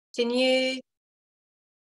Can you?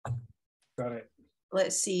 Got it.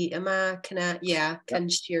 Let's see. Am I? Can I? Yeah, can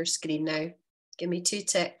share screen now. Give me 2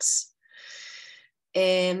 ticks.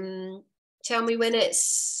 Tell me when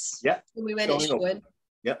it's. Yeah. Tell me when it's showing.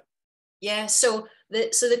 Yep. Yeah. So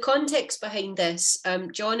the context behind this,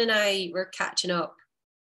 John and I were catching up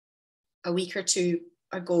a week or two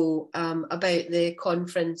ago about the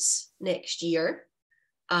conference next year,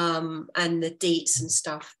 and the dates and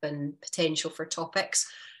stuff and potential for topics.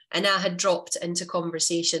 And I had dropped into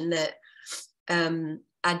conversation that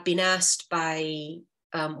I'd been asked by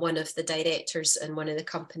one of the directors in one of the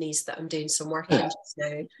companies that I'm doing some work in just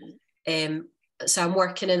now. So I'm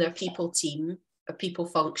working in a people team, a people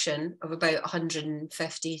function of about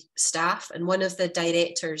 150 staff. And one of the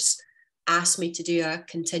directors asked me to do a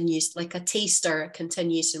continuous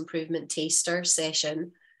improvement taster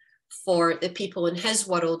session for the people in his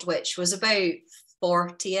world, which was about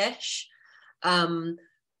 40-ish. And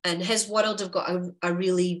his world have got a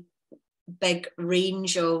really big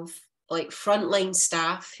range of like frontline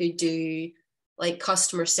staff who do like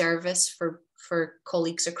customer service for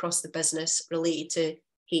colleagues across the business related to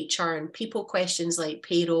HR and people questions like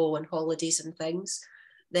payroll and holidays and things.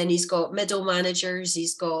 Then he's got middle managers,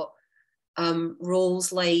 he's got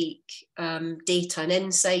roles like data and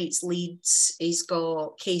insights leads, he's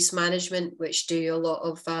got case management, which do a lot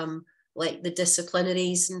of like the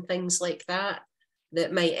disciplinaries and things like that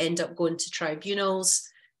might end up going to tribunals.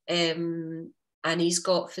 And he's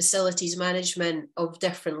got facilities management of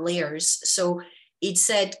different layers. So he'd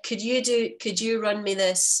said, could you run me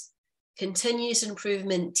this continuous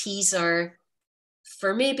improvement teaser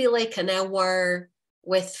for maybe like an hour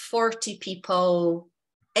with 40 people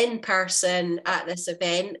in person at this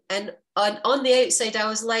event? And on the outside, I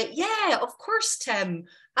was like, yeah, of course, Tim,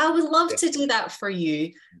 I would love to do that for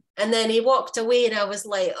you. And then he walked away and I was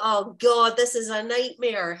like, oh God, this is a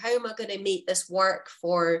nightmare. How am I going to make this work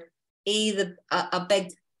for a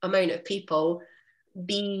big amount of people,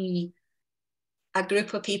 B, a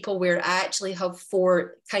group of people where I actually have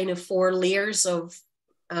four layers of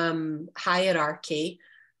hierarchy,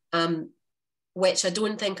 which I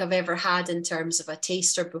don't think I've ever had in terms of a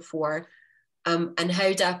taster before. And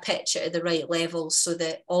how do I pitch it at the right level so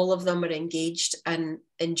that all of them are engaged and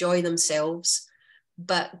enjoy themselves,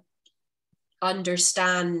 but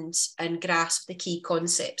understand and grasp the key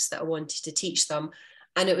concepts that I wanted to teach them.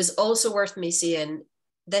 And it was also worth me saying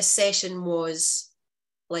this session was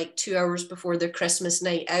like 2 hours before their Christmas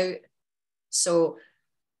night out. So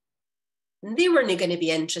they weren't going to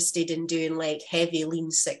be interested in doing like heavy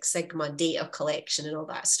Lean Six Sigma data collection and all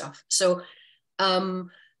that stuff. So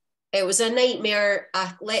it was a nightmare.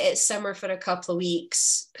 I let it simmer for a couple of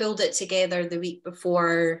weeks, pulled it together the week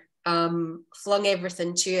before, flung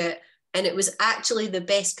everything to it. And it was actually the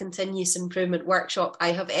best continuous improvement workshop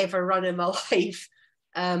I have ever run in my life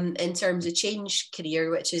in terms of change career,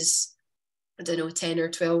 which is, I don't know, 10 or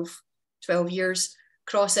 12 years,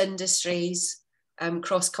 cross industries,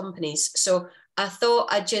 cross companies. So I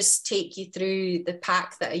thought I'd just take you through the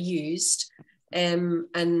pack that I used, and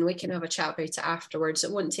we can have a chat about it afterwards.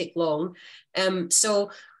 It won't take long.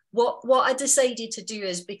 So what I decided to do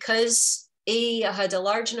is, because I had a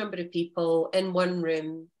large number of people in one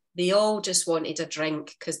room, they all just wanted a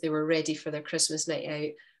drink because they were ready for their Christmas night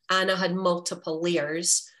out, and I had multiple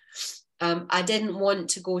layers. I didn't want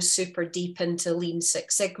to go super deep into Lean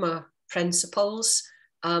Six Sigma principles.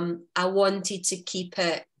 I wanted to keep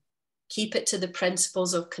it to the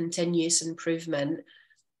principles of continuous improvement,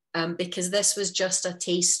 because this was just a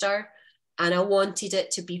taster and I wanted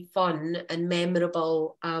it to be fun and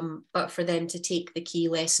memorable, but for them to take the key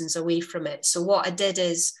lessons away from it. So what I did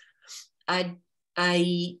is I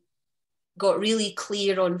got really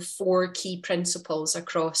clear on 4 key principles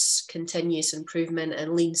across continuous improvement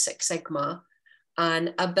and Lean Six Sigma,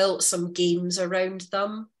 and I built some games around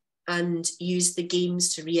them and used the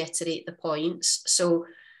games to reiterate the points. So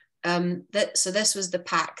this was the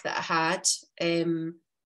pack that I had.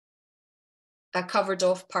 I covered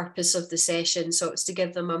off purpose of the session, so it's to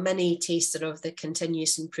give them a mini taster of the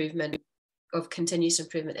continuous improvement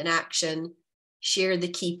in action, share the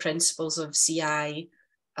key principles of CI,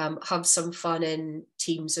 have some fun in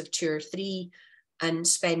teams of 2 or 3, and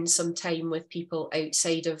spend some time with people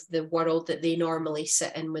outside of the world that they normally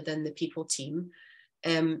sit in within the people team.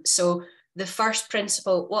 So the first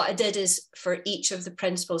principle, what I did is for each of the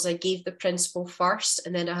principles, I gave the principle first,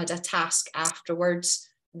 and then I had a task afterwards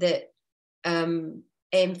that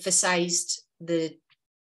emphasized the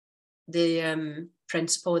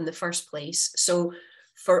principle in the first place. So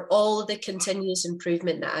for all the continuous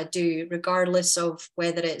improvement that I do, regardless of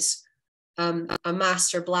whether it's a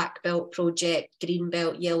master black belt project, green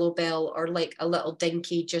belt, yellow belt, or like a little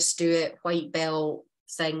dinky, just do it, white belt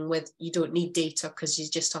thing with, you don't need data because you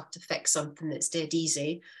just have to fix something that's dead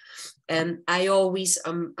easy. I always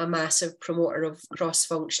am a massive promoter of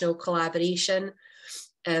cross-functional collaboration.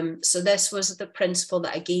 So this was the principle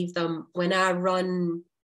that I gave them when I run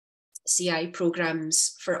CI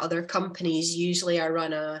programs for other companies. Usually I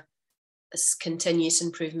run a continuous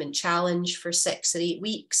improvement challenge for 6 or 8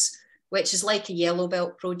 weeks, which is like a yellow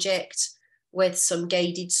belt project with some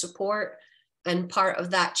guided support. And part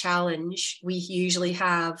of that challenge, we usually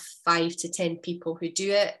have 5 to 10 people who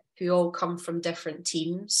do it, who all come from different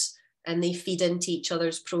teams, and they feed into each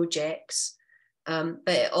other's projects. But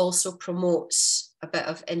it also promotes a bit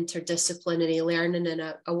of interdisciplinary learning in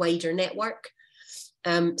a wider network.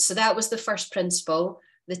 So that was the first principle.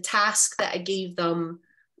 The task that I gave them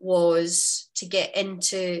was to get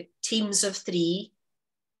into teams of 3,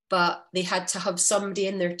 but they had to have somebody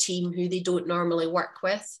in their team who they don't normally work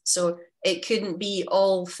with. So it couldn't be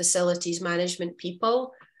all facilities management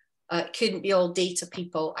people. It couldn't be all data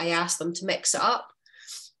people. I asked them to mix it up.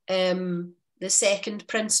 The second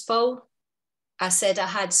principle, I said I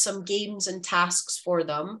had some games and tasks for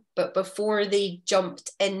them, but before they jumped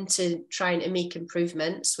into trying to make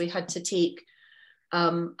improvements, we had to take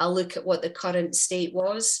a look at what the current state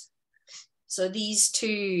was. So these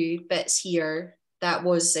 2 bits here, that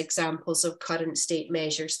was examples of current state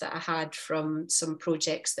measures that I had from some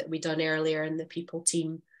projects that we'd done earlier in the people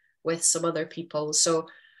team with some other people. So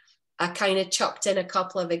I kind of chucked in a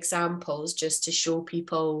couple of examples just to show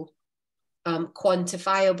people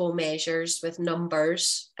quantifiable measures with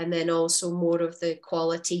numbers, and then also more of the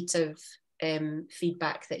qualitative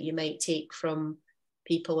feedback that you might take from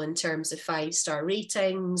people in terms of 5-star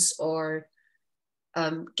ratings, or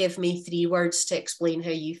give me 3 words to explain how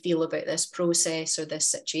you feel about this process or this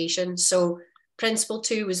situation. So principle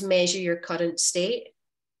 2 was measure your current state.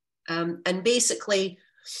 And basically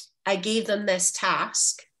I gave them this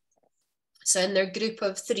task. So in their group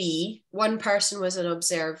of 3, 1 person was an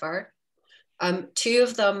observer. 2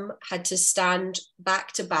 of them had to stand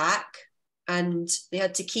back to back, and they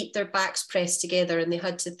had to keep their backs pressed together, and they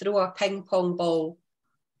had to throw a ping pong ball.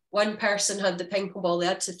 1 person had the ping pong ball, they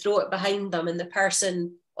had to throw it behind them, and the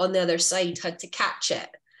person on the other side had to catch it.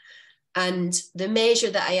 And the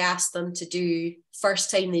measure that I asked them to do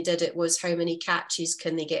first time they did it was how many catches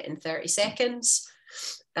can they get in 30 seconds.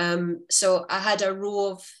 So I had a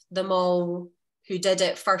row of them all who did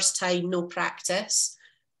it first time, no practice.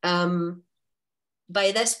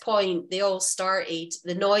 By this point, they all started,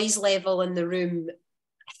 the noise level in the room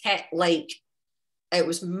hit like, it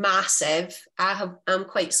was massive. I'm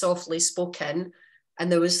quite softly spoken, and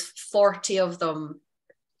there was 40 of them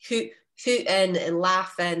hooting and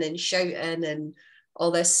laughing and shouting and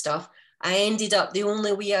all this stuff. I ended up, the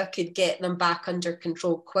only way I could get them back under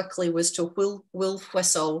control quickly was to wolf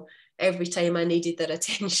whistle every time I needed their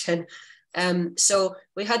attention. So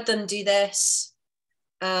we had them do this,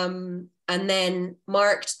 and then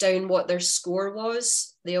marked down what their score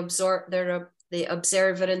was. The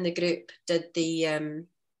observer in the group did the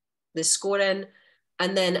scoring,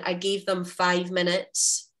 and then I gave them 5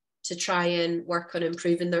 minutes to try and work on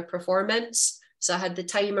improving their performance. So I had the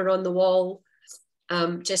timer on the wall,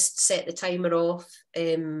 just set the timer off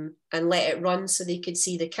and let it run so they could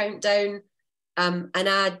see the countdown. And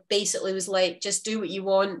I basically was like, just do what you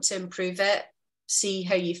want to improve it, see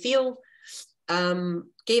how you feel.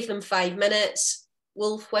 Gave them 5 minutes,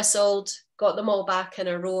 wolf whistled, got them all back in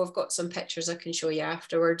a row. I've got some pictures I can show you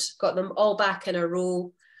afterwards. Got them all back in a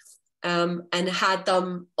row, and had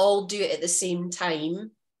them all do it at the same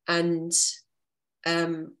time. And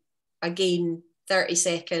again, 30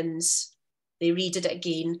 seconds, they redid it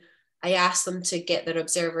again. I asked them to get their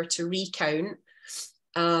observer to recount.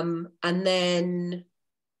 And then,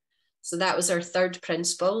 so that was our 3rd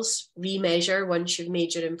principles, remeasure once you've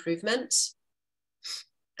made your improvements.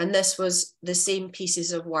 And this was the same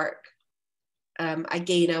pieces of work.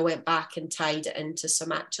 Again, I went back and tied it into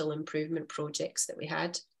some actual improvement projects that we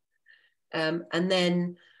had. And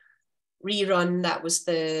then rerun, that was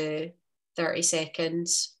the 30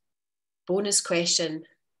 seconds. Bonus question.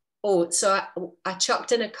 Oh, so I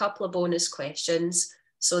chucked in a couple of bonus questions.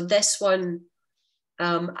 So this one,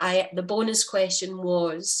 the bonus question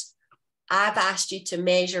was, I've asked you to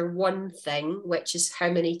measure one thing, which is how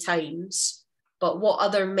many times, but what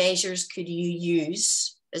other measures could you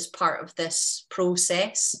use as part of this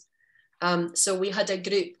process? So we had a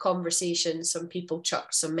group conversation, some people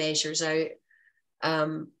chucked some measures out,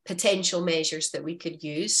 potential measures that we could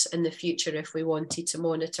use in the future if we wanted to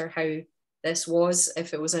monitor how this was,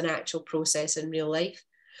 if it was an actual process in real life.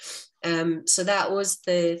 So that was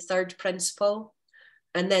the third principle.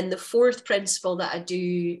 And then the fourth principle that I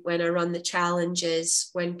do when I run the challenge is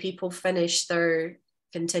when people finish their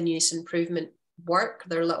continuous improvement work,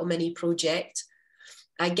 their little mini project,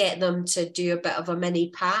 I get them to do a bit of a mini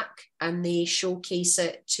pack and they showcase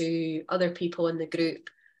it to other people in the group.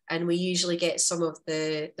 And we usually get some of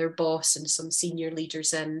their boss and some senior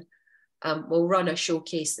leaders in. We'll run a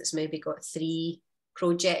showcase that's maybe got 3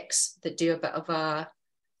 projects that do a bit of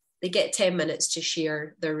they get 10 minutes to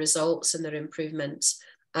share their results and their improvements.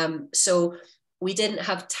 So we didn't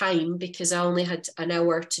have time because I only had an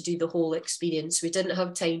hour to do the whole experience. We didn't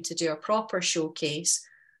have time to do a proper showcase.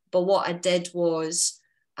 But what I did was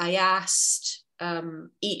I asked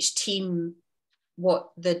each team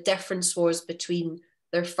what the difference was between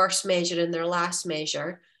their first measure and their last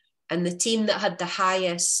measure. And the team that had the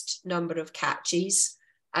highest number of catches,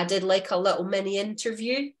 I did like a little mini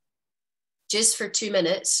interview just for 2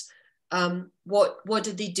 minutes. What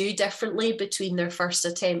did they do differently between their first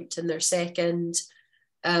attempt and their second?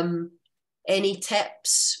 Any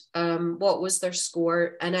tips? What was their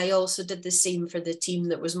score? And I also did the same for the team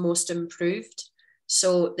that was most improved.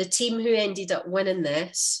 So the team who ended up winning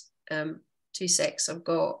this, 2 secs I've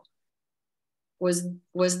got, was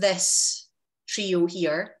this trio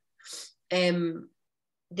here.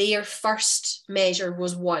 Their first measure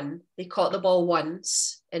was 1. They caught the ball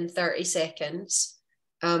once in 30 seconds.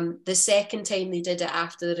 The second time they did it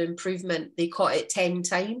after their improvement, they caught it 10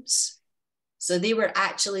 times. So they were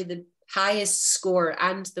actually the highest score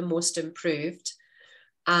and the most improved.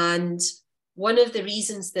 And one of the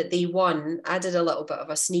reasons that they won, I did a little bit of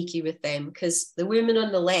a sneaky with them because the woman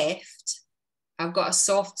on the left, I've got a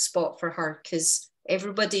soft spot for her because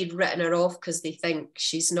everybody had written her off because they think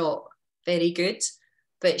she's not very good.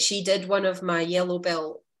 But she did one of my yellow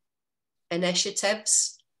belt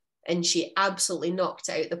initiatives and she absolutely knocked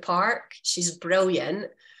it out the park. She's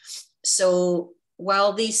brilliant. So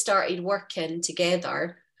while they started working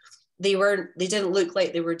together, they didn't look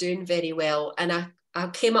like they were doing very well. And I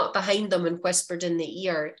came up behind them and whispered in the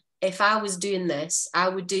ear, if I was doing this, I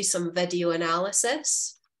would do some video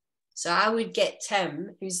analysis. So I would get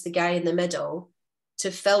Tim, who's the guy in the middle,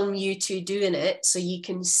 to film you two doing it so you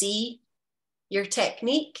can see your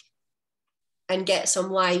technique and get some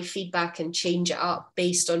live feedback and change it up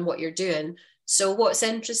based on what you're doing. So what's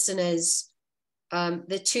interesting is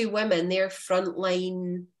the 2 women, they're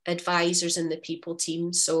frontline advisors in the people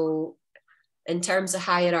team. So in terms of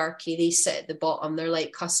hierarchy, they sit at the bottom. They're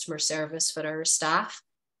like customer service for our staff.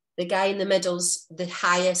 The guy in the middle's the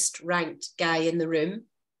highest ranked guy in the room.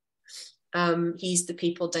 He's the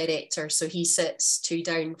people director. So he sits 2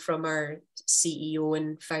 down from our CEO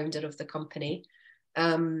and founder of the company.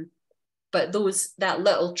 But that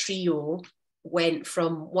little trio went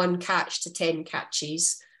from 1 catch to 10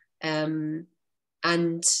 catches, and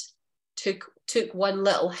took one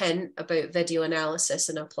little hint about video analysis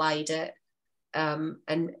and applied it,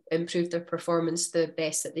 and improved their performance the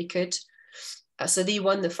best that they could. So they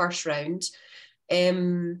won the first round.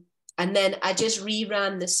 And then I just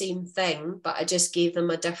reran the same thing, but I just gave them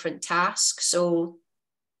a different task. So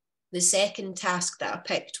the second task that I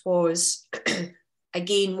picked was,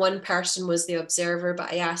 again, one person was the observer,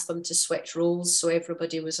 but I asked them to switch roles. So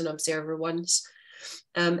everybody was an observer once.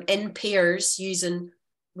 In pairs, using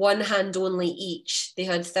 1 hand only each, they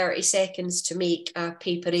had 30 seconds to make a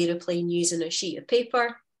paper aeroplane using a sheet of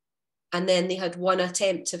paper. And then they had 1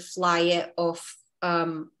 attempt to fly it off.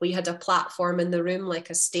 We had a platform in the room, like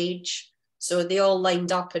a stage. So they all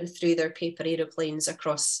lined up and threw their paper aeroplanes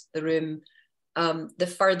across the room.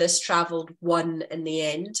 The furthest travelled won in the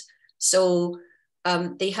end. So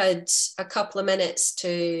they had a couple of minutes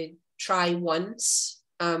to try once.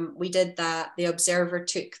 We did that. The observer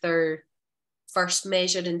took their first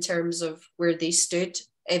measure in terms of where they stood,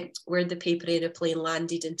 where the paper aeroplane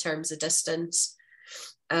landed in terms of distance.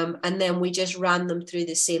 And then we just ran them through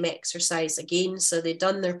the same exercise again. So they'd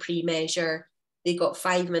done their pre-measure. They got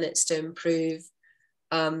 5 minutes to improve.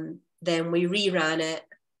 Then we reran it.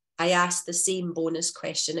 I asked the same bonus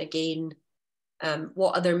question again.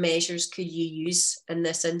 What other measures could you use in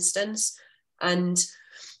this instance? And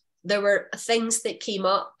there were things that came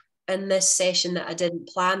up in this session that I didn't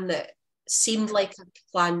plan that seemed like I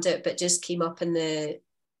planned it, but just came up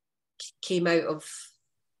came out of,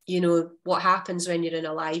 what happens when you're in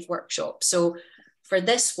a live workshop. So for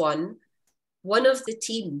this one of the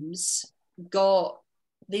teams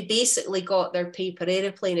they basically got their paper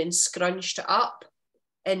aeroplane and scrunched it up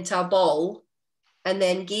into a ball and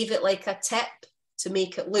then gave it like a tip to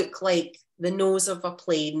make it look like the nose of a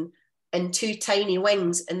plane and 2 tiny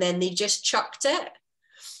wings, and then they just chucked it.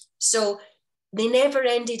 So they never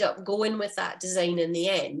ended up going with that design in the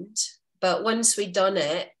end. But once we'd done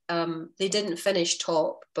it, they didn't finish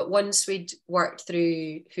top, but once we'd worked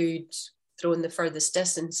through who'd thrown the furthest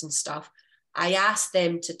distance and stuff, I asked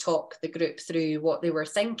them to talk the group through what they were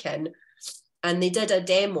thinking. And they did a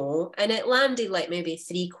demo, and it landed like maybe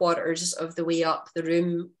 3/4 of the way up the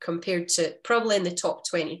room compared to probably in the top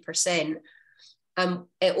 20%.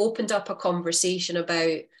 It opened up a conversation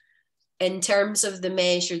about, in terms of the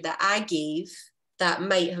measure that I gave, that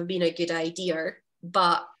might have been a good idea.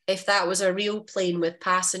 But if that was a real plane with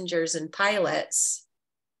passengers and pilots,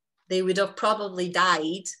 they would have probably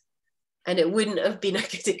died and it wouldn't have been a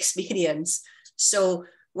good experience. So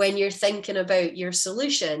when you're thinking about your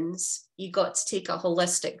solutions, you got to take a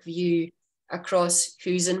holistic view across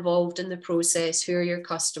who's involved in the process, who are your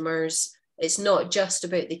customers. It's not just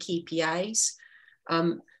about the KPIs.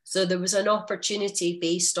 So there was an opportunity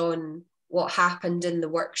based on what happened in the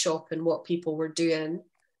workshop and what people were doing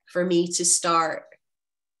for me to start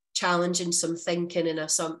challenging some thinking and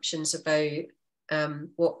assumptions about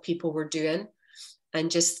what people were doing.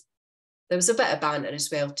 And just, there was a bit of banter as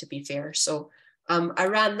well, to be fair. So I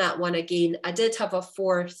ran that one again. I did have a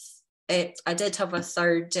third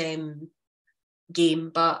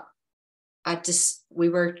game, but we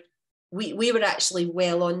were actually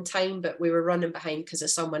well on time, but we were running behind because of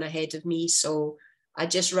someone ahead of me. So I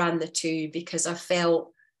just ran the 2 because I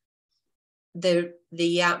felt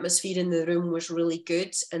the atmosphere in the room was really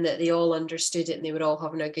good and that they all understood it and they were all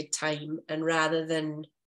having a good time. And rather than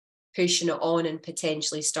pushing it on and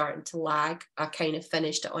potentially starting to lag, I kind of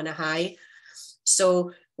finished it on a high.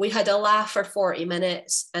 So we had a laugh for 40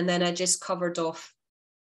 minutes and then I just covered off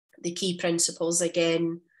the key principles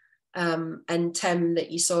again. And Tim,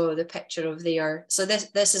 that you saw the picture of there. So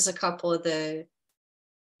this is a couple of the,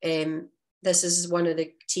 this is one of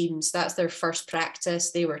the teams, that's their first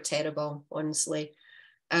practice. They were terrible, honestly.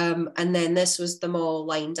 And then this was them all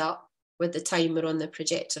lined up with the timer on the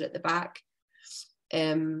projector at the back.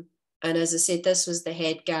 And as I said, this was the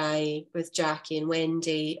head guy with Jackie and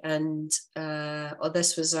Wendy. And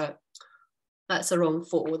that's the wrong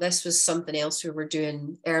photo. This was something else we were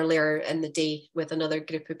doing earlier in the day with another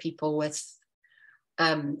group of people with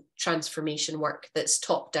transformation work that's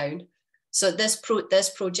top down. So this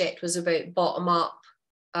project was about bottom up,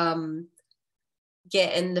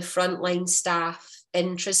 getting the frontline staff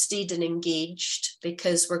interested and engaged,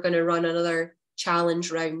 because we're going to run another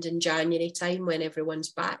challenge round in January time when everyone's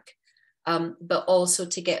back, but also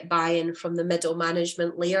to get buy-in from the middle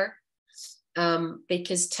management layer,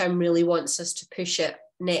 because Tim really wants us to push it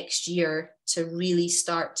next year to really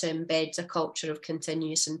start to embed a culture of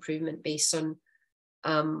continuous improvement based on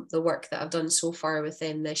the work that I've done so far with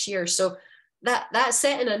them this year. So that's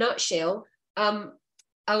it in a nutshell.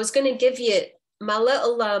 I was going to give you my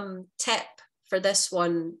little tip for this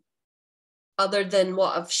one, other than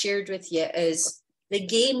what I've shared with you, is the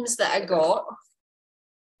games that I got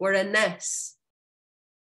were in this.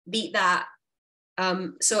 Beat that.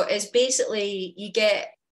 So it's basically, you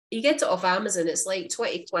get it off Amazon. It's like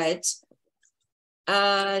 20 quid.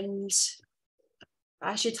 And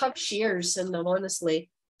I should have shares in them, honestly.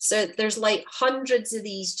 So there's like hundreds of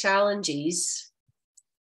these challenges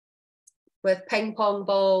with ping pong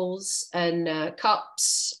balls and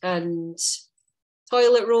cups and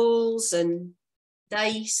toilet rolls and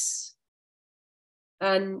dice.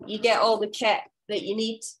 And you get all the kit that you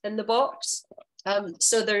need in the box.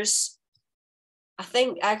 So I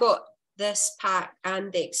think I got this pack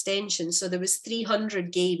and the extension. So there was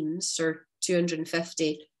 300 games or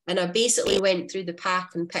 250. And I basically went through the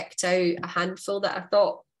pack and picked out a handful that I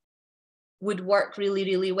thought would work really,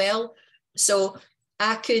 really well. So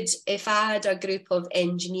I could, if I had a group of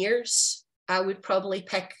engineers, I would probably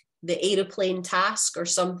pick the aeroplane task or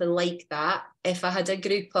something like that. If I had a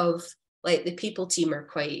group of, like, the people team are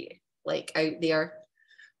quite like out there,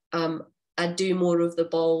 I'd do more of the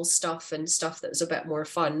ball stuff and stuff that was a bit more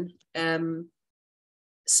fun.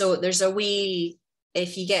 So there's a way,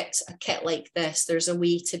 if you get a kit like this, there's a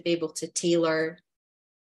way to be able to tailor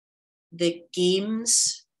the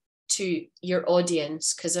games to your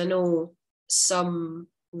audience, because I know some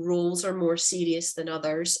roles are more serious than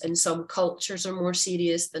others and some cultures are more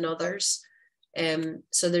serious than others.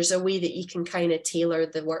 So there's a way that you can kind of tailor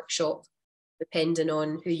the workshop depending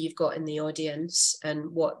on who you've got in the audience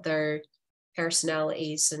and what their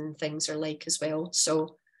personalities and things are like as well.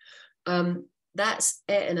 So that's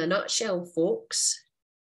it in a nutshell, folks.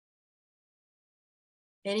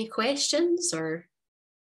 Any questions or?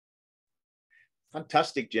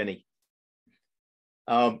 Fantastic, Jenny.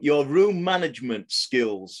 Your room management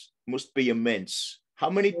skills must be immense. How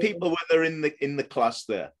many people were there in the class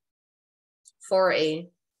there? 40.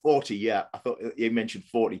 40, yeah. I thought you mentioned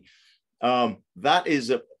 40. That is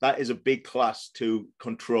a big class to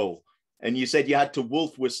control. And you said you had to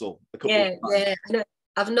wolf whistle a couple of times. Yeah.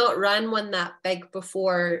 I've not ran one that big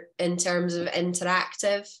before in terms of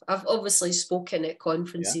interactive. I've obviously spoken at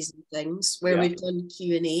conferences and things where we've done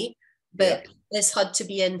Q&A, but this had to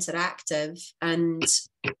be interactive. And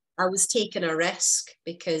I was taking a risk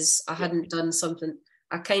because I hadn't done something.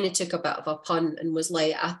 I kind of took a bit of a punt and was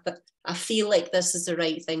like, I feel like this is the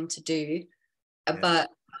right thing to do. But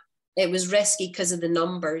it was risky because of the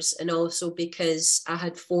numbers and also because I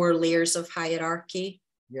had 4 layers of hierarchy.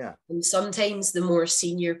 Yeah. And sometimes the more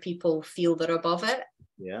senior people feel they're above it.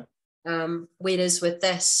 Yeah. Whereas with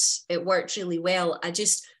this, it worked really well.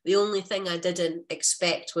 The only thing I didn't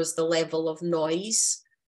expect was the level of noise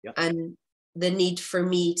and the need for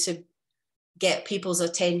me to get people's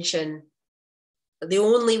attention. The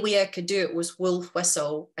only way I could do it was wolf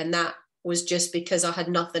whistle. And that was just because I had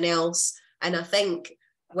nothing else. And I think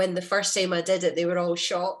when the first time I did it, they were all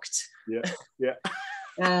shocked. Yeah.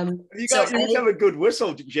 You I have a good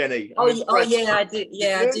whistle, Jenny. Yeah, I do.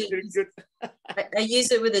 Yeah, I do. I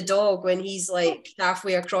use it with a dog when he's like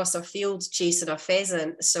halfway across a field chasing a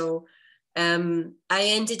pheasant. So I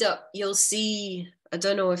ended up, you'll see, I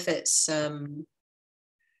don't know if it's on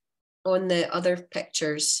the other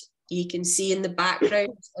pictures, you can see in the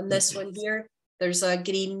background on this one here, there's a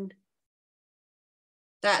green,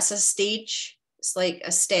 that's a stage. It's like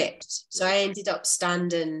a step. So I ended up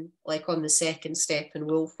standing like on the second step and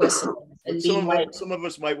wolf whistle. And some of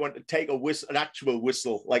us might want to take an actual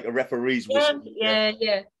whistle, like a referee's whistle. Yeah.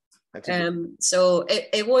 So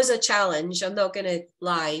it was a challenge, I'm not going to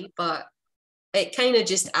lie, but it kind of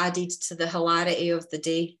just added to the hilarity of the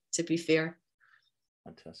day, to be fair.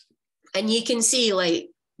 Fantastic. And you can see like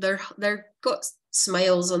they're got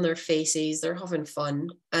smiles on their faces, they're having fun.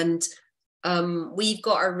 And we've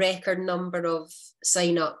got a record number of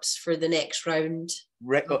sign-ups for the next round.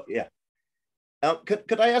 Yeah.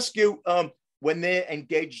 Could I ask you, when they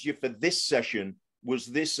engaged you for this session, was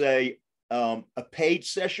this a paid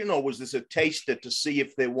session or was this a taster to see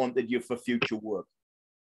if they wanted you for future work?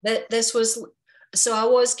 This was, so I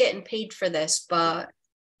was getting paid for this, but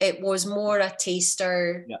it was more a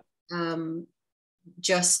taster.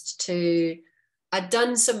 I'd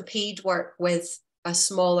done some paid work with a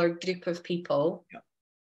smaller group of people.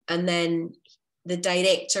 And then the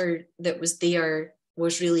director that was there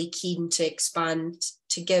was really keen to expand,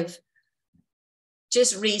 to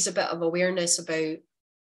raise a bit of awareness about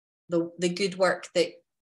the good work that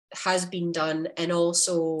has been done, and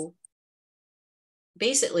also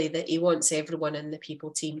basically that he wants everyone in the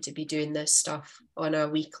people team to be doing this stuff on a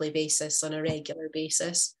weekly basis, on a regular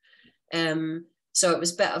basis. So it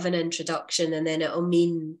was a bit of an introduction, and then it'll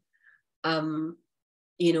mean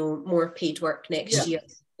more paid work next year.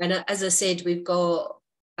 And as I said,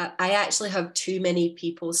 I actually have too many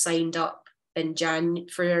people signed up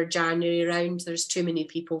for our January round. There's too many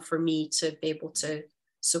people for me to be able to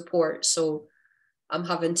support. So I'm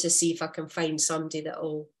having to see if I can find somebody that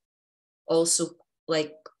will also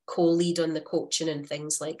like co-lead on the coaching and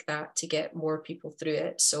things like that to get more people through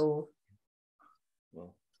it. So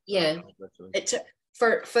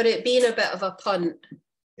for it being a bit of a punt,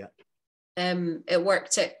 it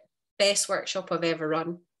worked at best workshop I've ever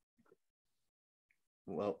run.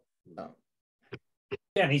 Well,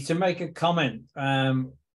 Jenny, to make a comment,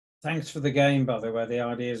 thanks for the game, by the way, the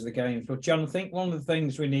ideas of the games. But John, I think one of the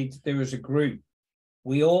things we need to do as a group,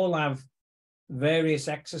 we all have various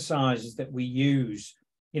exercises that we use.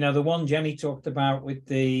 The one Jenny talked about with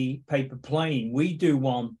the paper plane, we do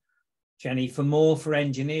one, Jenny, for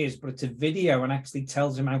engineers, but it's a video and actually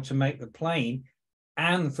tells them how to make the plane.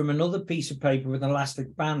 And from another piece of paper with an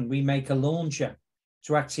elastic band, we make a launcher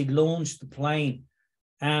to actually launch the plane.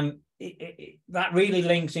 And that really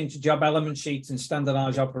links into job element sheets and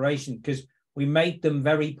standardized operation, because we make them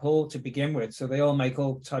very poor to begin with. So they all make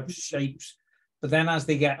all types of shapes. But then as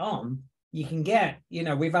they get on, you can get,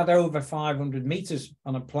 we've had over 500 meters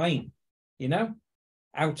on a plane,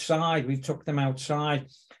 outside. We've took them outside.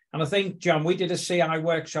 And I think, John, we did a CI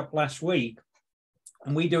workshop last week,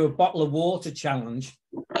 and we do a bottle of water challenge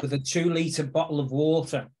with a 2-liter bottle of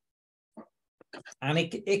water. And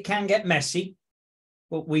it can get messy,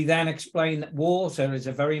 but we then explain that water is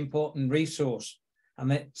a very important resource.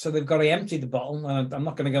 And so they've got to empty the bottle. And I'm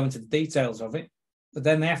not going to go into the details of it, but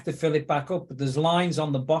then they have to fill it back up. But there's lines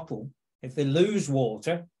on the bottle. If they lose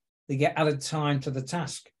water, they get added time to the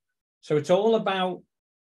task. So it's all about,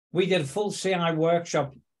 we did a full CI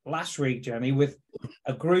workshop last week, Jenny, with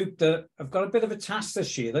a group that have got a bit of a task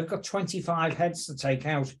this year. They've got 25 heads to take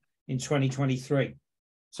out in 2023.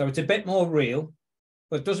 So it's a bit more real,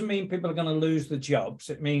 but it doesn't mean people are going to lose the jobs.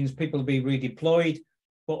 It means people will be redeployed,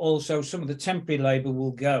 but also some of the temporary labour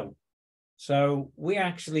will go. So we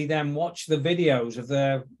actually then watch the videos of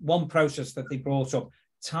the one process that they brought up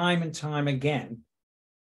time and time again,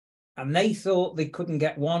 and they thought they couldn't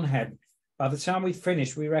get one head. By the time we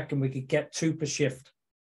finished, we reckon we could get 2 per shift.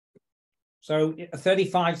 So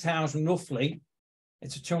 35,000 roughly,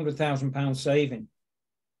 it's a £200,000 saving.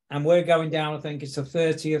 And we're going down, I think it's the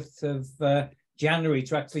 30th of January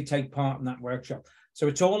to actually take part in that workshop. So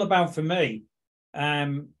it's all about, for me,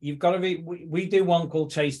 you've got to be, we do one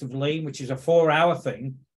called Taste of Lean, which is a 4-hour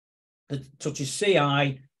thing that touches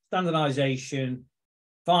CI, standardization,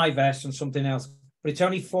 5S and something else, but it's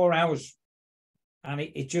only 4 hours. And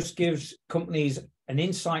it just gives companies an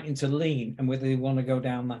insight into lean and whether they want to go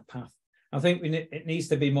down that path. I think it needs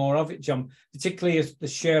to be more of it, John, particularly as the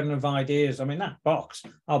sharing of ideas. I mean, that box,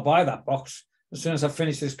 I'll buy that box as soon as I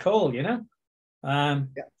finish this call, you know?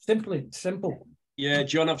 Simple. Yeah,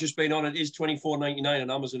 John, I've just been on. It is $24.99 on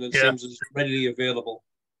Amazon. It seems it's readily available.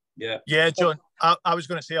 Yeah, John. I was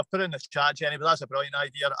going to say, I've put it in the chat, Jenny, but that's a brilliant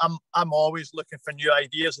idea. I'm always looking for new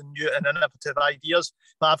ideas and new and innovative ideas.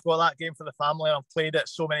 But I've got that game for the family, and I've played it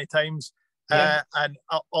so many times. And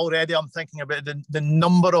already I'm thinking about the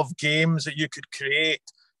number of games that you could create,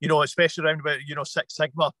 you know, especially around about, you know, Six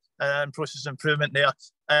Sigma and process improvement there.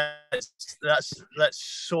 That's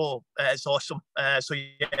so, it's awesome. So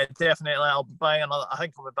yeah, definitely I'll be buying another, I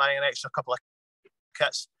think I'll be buying an extra couple of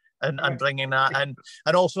kits and bringing that in.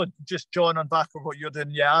 And also just John, on back of what you're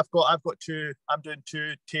doing, I'm doing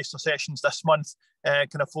 2 taster sessions this month.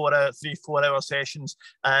 Kind of 3-4 hour sessions,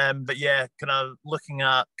 but yeah, kind of looking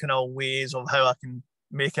at kind of ways of how I can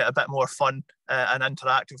make it a bit more fun and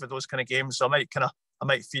interactive with those kind of games. So I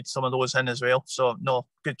might feed some of those in as well. So no,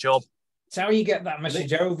 good job. It's how you get that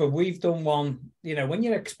message over. We've done one, you know, when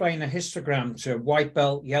you explain a histogram to white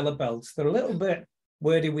belt, yellow belts, they're a little bit,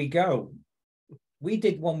 where do we go? We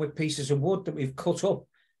did one with pieces of wood that we've cut up,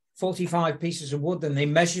 45 pieces of wood, and they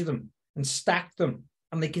measure them and stack them.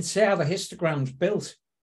 And they can see how the histogram's built.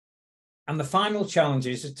 And the final challenge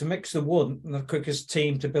is to mix the wood and the quickest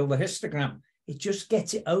team to build a histogram. It just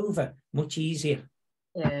gets it over much easier.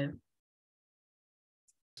 Yeah.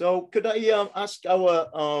 So could I ask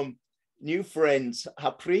our new friends,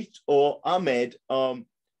 Harpreet or Ahmed,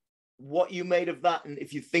 what you made of that, and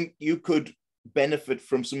if you think you could benefit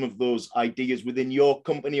from some of those ideas within your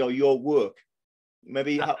company or your work?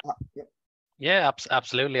 Maybe. Yeah,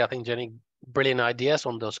 absolutely. I think, Jenny, brilliant ideas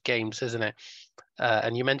on those games, isn't it?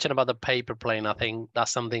 And you mentioned about the paper plane. I think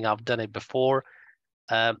that's something I've done it before.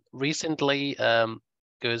 Recently,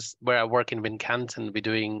 because where I work in Wincanton, we're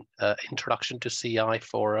doing introduction to CI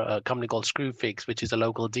for a company called Screwfix, which is a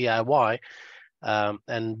local DIY.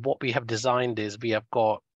 And what we have designed is we have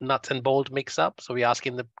got nuts and bolt mix up. So we're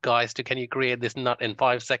asking the guys can you create this nut in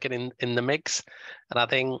 5 seconds in the mix? And I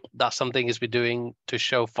think that's something we're doing to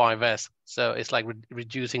show 5S. So it's like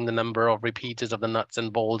reducing the number of repeaters of the nuts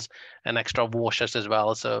and bolts and extra washers as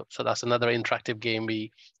well. So that's another interactive game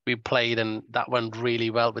we played, and that went really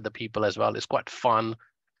well with the people as well. It's quite fun.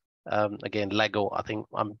 Again, Lego, I think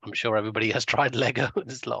I'm sure everybody has tried Lego.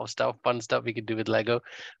 There's a lot of fun stuff we could do with Lego,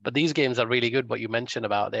 but these games are really good. What you mentioned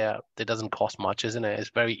about it doesn't cost much, isn't it?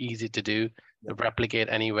 It's very easy to do, to replicate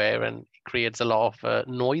anywhere, and it creates a lot of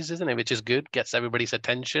noise, isn't it? Which is good, gets everybody's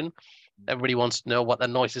attention. Everybody wants to know what the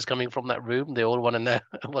noise is coming from that room. They all want to know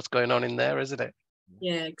what's going on in there, isn't it?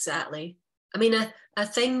 Yeah, exactly. I mean, I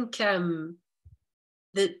think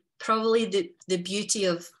that probably the beauty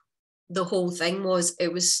of the whole thing was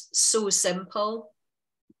it was so simple.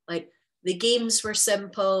 Like the games were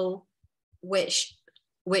simple, which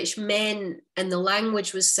meant, and the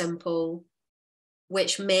language was simple,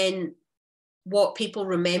 which meant what people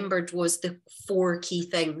remembered was the 4 key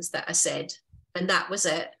things that I said, and that was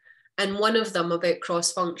it. And one of them about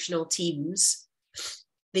cross-functional teams,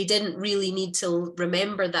 they didn't really need to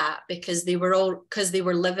remember that because they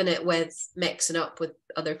were living it with mixing up with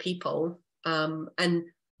other people. And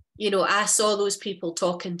you know, I saw those people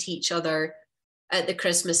talking to each other at the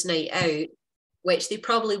Christmas night out, which they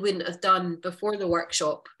probably wouldn't have done before the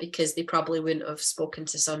workshop because they probably wouldn't have spoken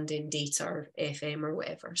to Sunday in Data or FM or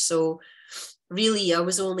whatever. So really, I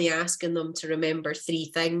was only asking them to remember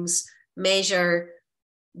 3 things: measure,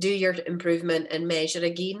 do your improvement, and measure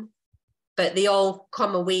again. But they all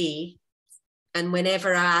come away, and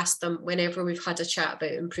whenever I ask them, whenever we've had a chat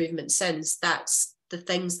about improvement since, that's the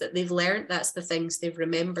things that they've learned, that's the things they've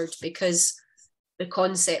remembered because the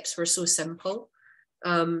concepts were so simple.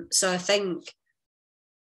 So I think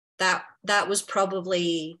that was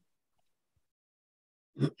probably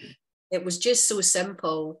it was just so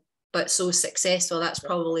simple, but so successful. That's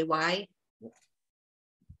probably why.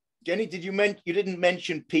 Jenny, you didn't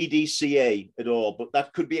mention PDCA at all, but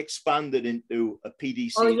that could be expanded into a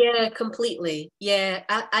PDCA. Oh yeah, completely. Yeah,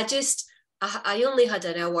 I only had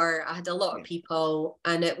an hour. I had a lot of people,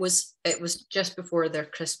 and it was just before their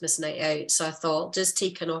Christmas night out. So I thought, just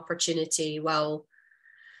take an opportunity while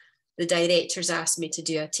the directors asked me to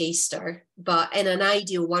do a taster. But in an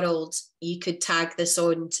ideal world, you could tag this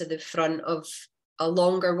on to the front of a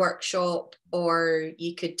longer workshop, or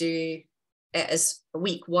you could do it as a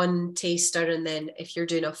week one taster, and then if you're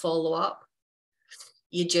doing a follow-up,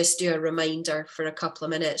 you just do a reminder for a couple of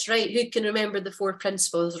minutes. Right, who can remember the 4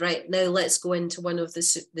 principles? Right, now let's go into one of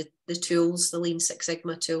the tools, the Lean Six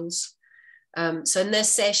Sigma tools. So in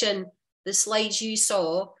this session, the slides you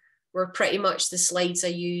saw were pretty much the slides I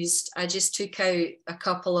used. I just took out a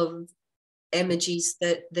couple of images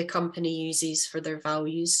that the company uses for their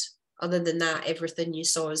values. Other than that, everything you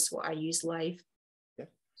saw is what I use live. Yeah.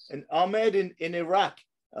 And Ahmed in Iraq,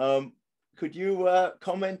 could you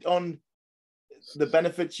comment on the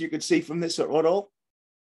benefits you could see from this at all?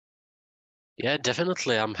 Yeah,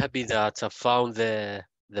 definitely. I'm happy that I found the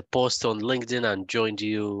post on LinkedIn and joined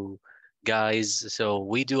you guys. So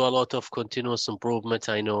we do a lot of continuous improvement.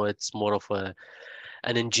 I know it's more of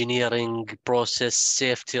an engineering process,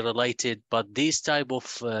 safety related, but these type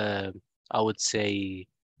of I would say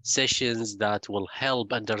sessions that will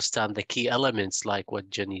help understand the key elements, like what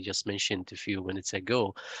Jenny just mentioned a few minutes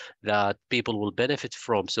ago, that people will benefit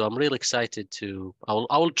from. So I'm really excited to.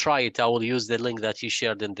 I will try it. I will use the link that you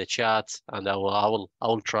shared in the chat, and I will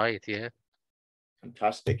try it. Yeah.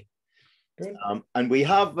 Fantastic. And we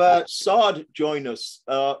have Saad join us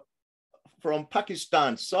from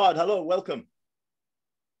Pakistan. Saad, hello, welcome.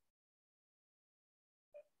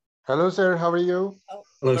 Hello, sir. How are you?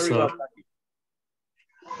 Hello, Saad.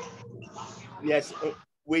 Well, yes,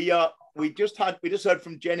 we just heard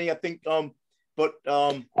from Jenny, I think, but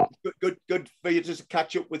good for you to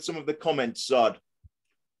catch up with some of the comments, Saad.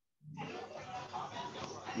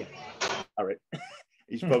 Yeah, all right.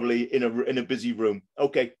 He's probably in a busy room.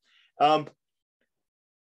 Okay. Has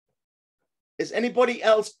anybody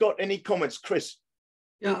else got any comments, Chris?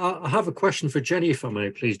 Yeah, I have a question for Jenny, if I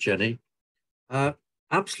may, please, Jenny.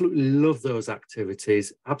 Absolutely love those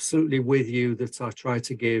activities. Absolutely with you that I try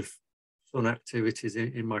to give fun activities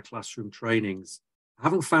in my classroom trainings. I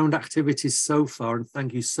haven't found activities so far, and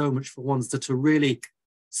thank you so much for ones that are really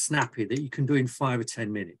snappy, that you can do in 5 or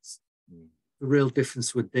 10 minutes. The real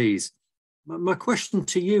difference with these. My question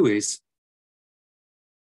to you is,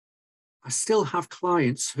 I still have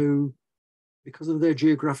clients who, because of their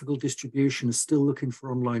geographical distribution, are still looking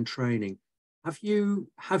for online training. Have you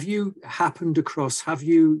happened across, have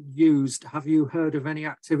you heard of any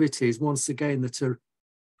activities, once again, that are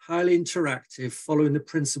highly interactive, following the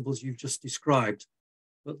principles you've just described,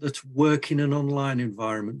 but that work in an online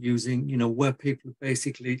environment using, where people are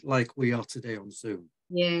basically like we are today on Zoom?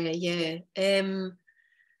 Yeah.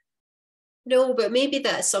 No, but maybe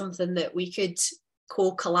that's something that we could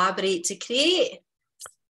co-collaborate to create.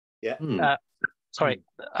 Yeah. Sorry,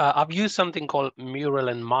 I've used something called Mural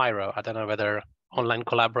and Miro. I don't know whether online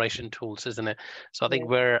collaboration tools, isn't it? So I think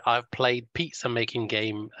where I've played pizza making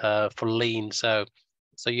game for Lean. So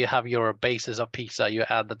you have your bases of pizza, you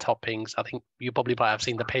add the toppings. I think you probably have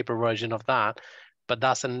seen the paper version of that, but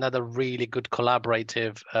that's another really good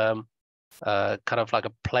collaborative kind of like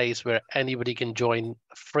a place where anybody can join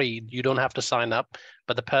free. You don't have to sign up,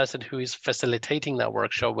 but the person who is facilitating that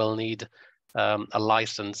workshop will need a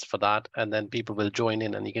license for that, and then people will join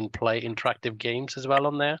in and you can play interactive games as well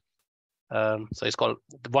on there. So it's called,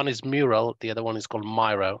 one is Mural, the other one is called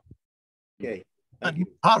Miro. Okay. And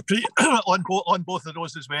Harpreet, on both of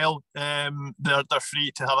those as well, they're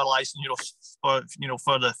free to have a license, for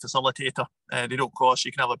the facilitator. They don't cost.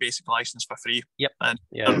 You can have a basic license for free. Yep. And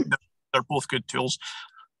they're both good tools.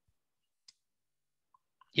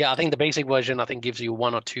 Yeah, I think the basic version gives you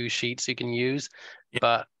 1 or 2 sheets you can use,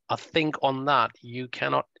 but I think on that you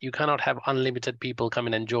cannot have unlimited people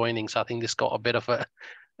coming and joining. So I think this got a bit of a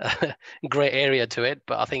gray area to it.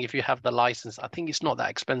 But I think if you have the license, I think it's not that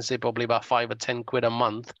expensive, probably about 5 or 10 quid a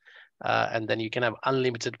month, and then you can have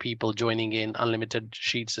unlimited people joining in, unlimited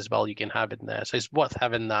sheets as well. You can have it in there, so it's worth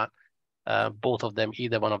having that. Both of them,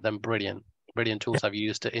 either one of them, brilliant tools. I've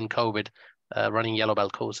used it in COVID, running yellow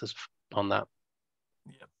belt courses on that.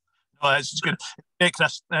 Yeah, no, it's good. Hey,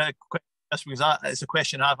 Chris, because that is a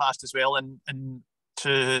question I've asked as well, and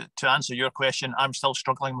to answer your question, I'm still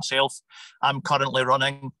struggling myself. I'm currently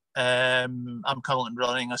running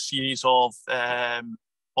a series of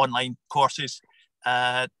online courses.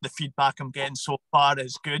 The feedback I'm getting so far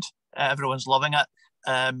is good. everyone's loving it.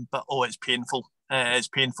 But it's painful. It's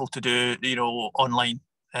painful to do, online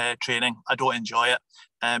training. I don't enjoy it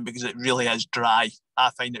because it really is dry. I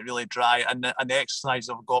find it really dry, and the exercises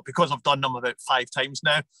I've got, because I've done them about 5 times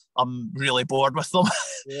now, I'm really bored with them.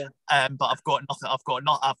 Yeah. But I've got nothing.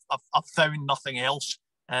 I've found nothing else.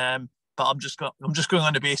 But I'm just going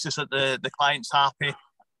on the basis that the client's happy,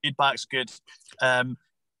 feedback's good.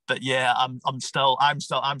 But yeah, I'm still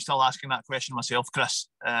asking that question myself, Chris.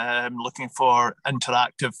 Looking for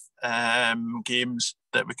interactive games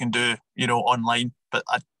that we can do, online, but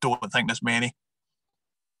I don't think there's many.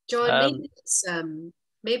 John,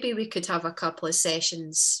 maybe we could have a couple of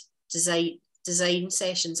sessions, design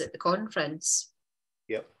sessions at the conference.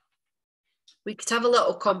 Yep. We could have a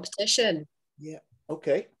little competition. Yeah.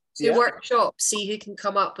 Okay. 2 workshops, see who can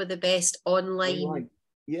come up with the best online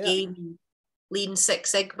yeah. game, Lean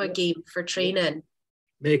Six Sigma game for training.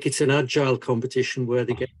 Make it an agile competition where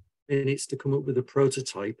they get minutes to come up with a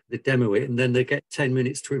prototype, they demo it, and then they get 10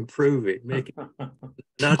 minutes to improve it. Make it an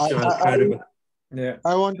agile kind of. Yeah.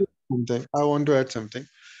 I want to add something.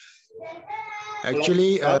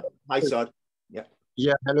 Actually, hi, sir. Yeah.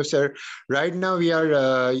 Yeah. Hello, sir. Right now we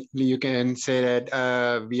are. You can say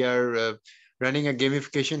that we are running a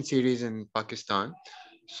gamification series in Pakistan.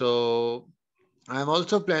 So I'm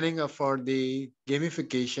also planning for the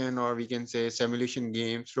gamification, or we can say simulation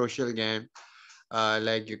games, social game,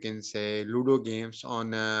 like you can say Ludo games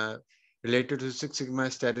on related to Six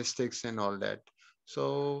Sigma statistics and all that.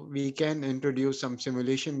 So we can introduce some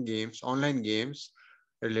simulation games, online games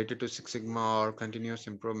related to Six Sigma or continuous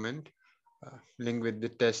improvement, linked with the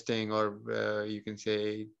testing, or you can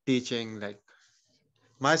say teaching. Like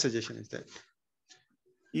my suggestion is that.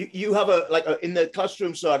 You have in the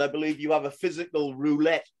classroom side, I believe you have a physical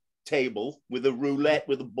roulette table with a roulette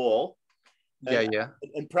with a ball. Yeah.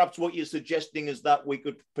 And perhaps what you're suggesting is that we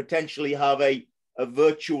could potentially have a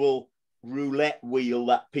virtual roulette wheel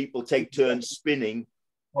that people take turns spinning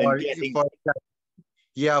and getting.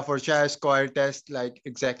 For chi-square test, like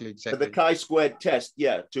exactly. For the chi-squared test,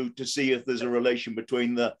 to see if there's a relation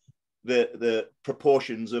between the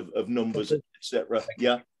proportions of numbers, etc.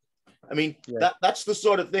 Yeah. I mean, that's the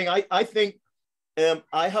sort of thing. I think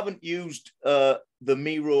I haven't used the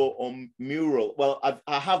Miro or Mural. Well,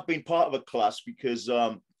 I have been part of a class because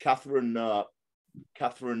Catherine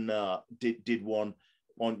did one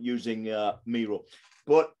on using Miro.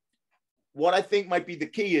 But what I think might be the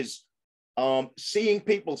key is seeing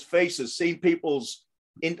people's faces, seeing people's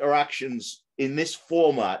interactions in this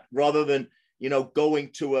format, rather than going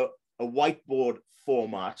to a whiteboard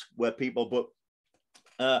format where people.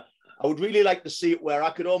 But I would really like to see it where I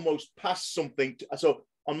could almost pass something. So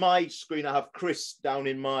on my screen, I have Chris down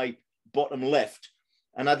in my bottom left,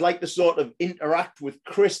 and I'd like to sort of interact with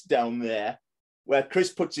Chris down there, where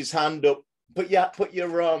Chris puts his hand up. Put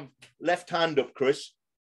your left hand up, Chris,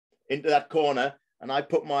 into that corner, and I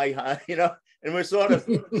put my hand, and we're sort of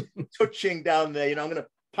touching down there. I'm going to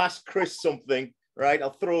pass Chris something, right? I'll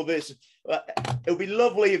throw this. It would be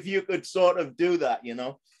lovely if you could sort of do that,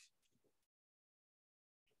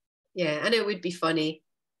 Yeah, and it would be funny.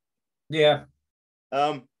 Yeah.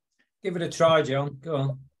 Give it a try, John. Go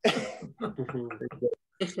on.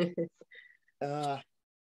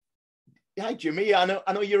 Hi, Jimmy. I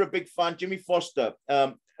know you're a big fan. Jimmy Forster,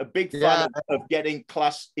 a big fan of getting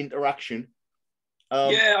class interaction.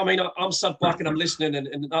 Yeah, I mean, I'm sat back and I'm listening,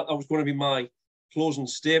 and that was going to be my closing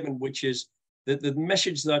statement, which is that the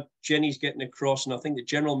message that Jenny's getting across, and I think the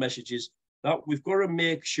general message is that we've got to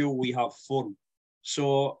make sure we have fun.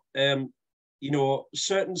 So,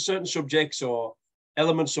 certain subjects or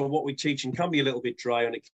elements of what we're teaching can be a little bit dry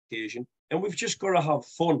on occasion, and we've just got to have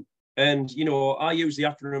fun. And, I use the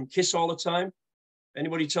acronym KISS all the time.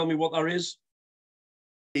 Anybody tell me what that is?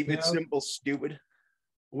 Keep it simple, stupid.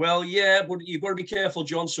 Well, yeah, but you've got to be careful,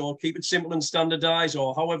 John. So keep it simple and standardized,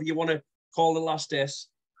 or however you want to call the last S.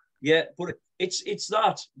 Yeah, but it's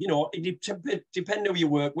that, it depends who you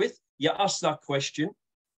work with. You ask that question.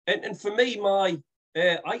 And for me, my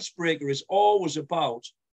icebreaker is always about,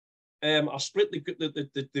 I split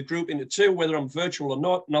the group into 2, whether I'm virtual or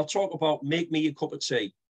not, and I'll talk about make me a cup of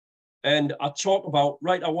tea. And I talk about,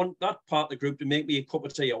 right, I want that part of the group to make me a cup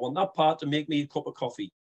of tea. I want that part to make me a cup of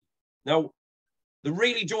coffee. Now, they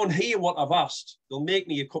really don't hear what I've asked. They'll make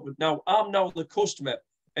me a cup of, now I'm now the customer.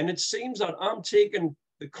 And it seems that I'm taking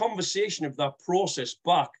the conversation of that process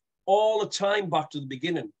back all the time, back to the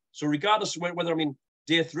beginning. So regardless of whether I'm in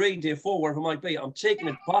day 3, day 4, wherever it might be, I'm taking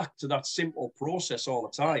it back to that simple process all the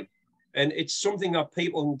time. And it's something that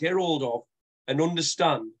people can get hold of and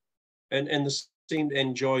understand, and they seem to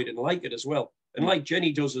enjoy it and like it as well. And like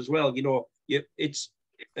Jenny does as well, it's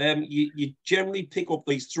you generally pick up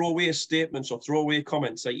these throwaway statements or throwaway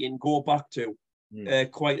comments that you can go back to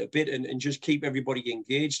quite a bit and just keep everybody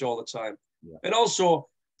engaged all the time. Yeah. And also,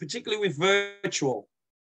 particularly with virtual,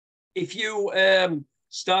 if you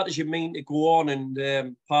start as you mean to go on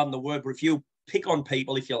and, pardon the word, but if you pick on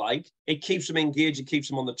people, if you like, it keeps them engaged, it keeps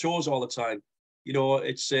them on the toes all the time. You know,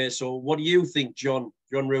 it's so what do you think, John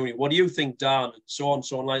Rooney? What do you think, Dan? And so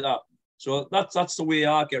on like that. So that's the way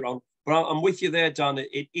I get around. But I'm with you there, Dan.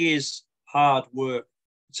 It is hard work.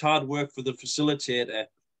 It's hard work for the facilitator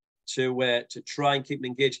to try and keep them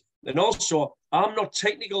engaged. And also, I'm not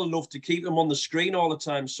technical enough to keep them on the screen all the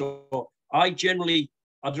time. So I generally,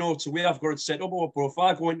 I don't know, it's the way I've got it set up, but if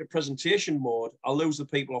I go into presentation mode, I'll lose the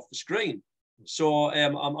people off the screen. So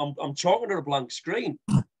I'm talking to a blank screen.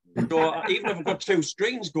 So even if I've got two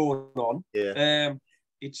screens going on, it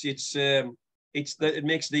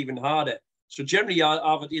makes it even harder. So generally, I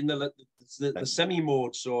have it in the semi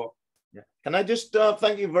mode. So yeah. Can I just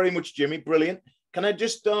thank you very much, Jimmy? Brilliant. Can I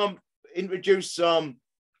just introduce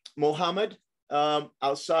Mohammed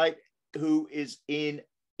ILSSI, who is in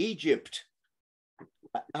Egypt.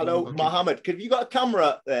 Hello, okay. Mohammed. Have you got a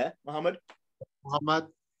camera there, Mohammed? Mohammed.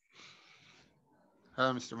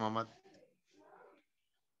 Hello, Mr. Mohammed.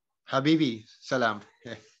 Habibi, salam.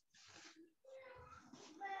 Yeah.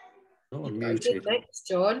 Good mix,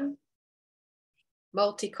 John.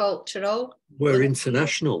 Multicultural. We're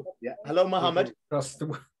international. Yeah. Hello, Mohammed.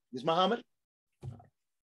 Is Mohammed?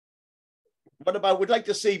 What about, we'd like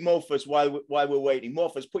to see Morphis while we're waiting.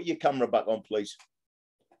 Morphis, put your camera back on, please.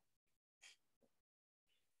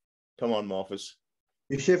 Come on, Morphis.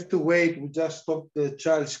 We have to wait. We just stopped the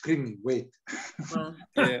child screaming. Wait.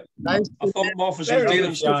 Yeah. I thought Morphis was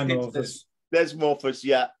dealing with There's Morphis,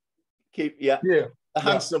 yeah. Yeah.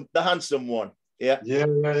 The handsome one. Yeah. Yeah,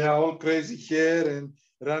 all crazy hair and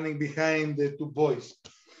running behind the two boys.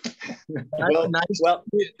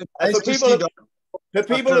 For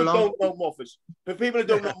people who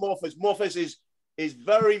don't know Morphis, Morphis is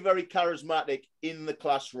very, very charismatic in the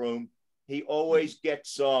classroom. He always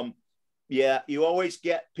gets you always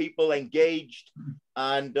get people engaged,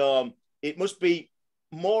 and it must be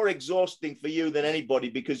more exhausting for you than anybody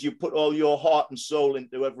because you put all your heart and soul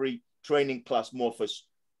into every training class, Morphis.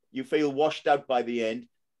 You feel washed out by the end.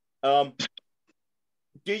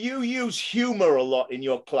 Do you use humor a lot in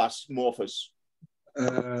your class, Morphis?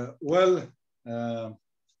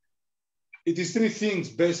 It is three things.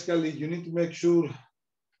 Basically, you need to make sure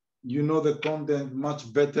you know the content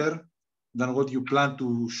much better than what you plan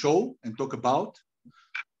to show and talk about,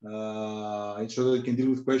 so that you can deal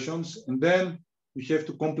with questions. And then you have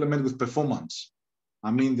to complement with performance.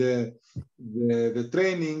 I mean, the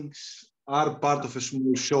trainings are part of a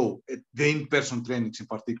small show, the in-person trainings in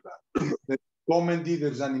particular. There's comedy,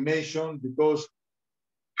 there's animation, because,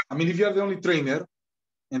 I mean, if you are the only trainer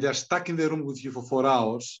and they're stuck in the room with you for 4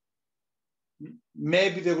 hours,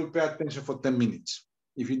 maybe they will pay attention for 10 minutes.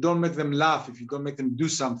 If you don't make them laugh, if you don't make them do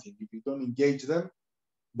something, if you don't engage them,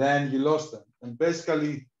 then you lost them. And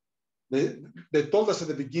basically, they told us at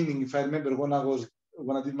the beginning, if I remember when I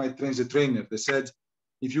did my train as a trainer, they said,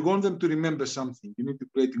 if you want them to remember something, you need to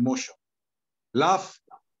create emotion. Laugh,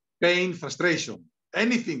 pain, frustration,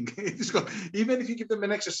 anything. Even if you give them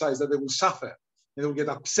an exercise that they will suffer, and they will get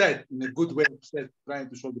upset in a good way, upset trying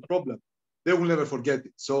to solve the problem, they will never forget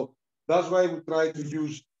it. So that's why we try to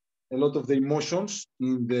use a lot of the emotions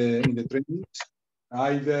in the trainings,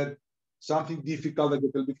 either something difficult that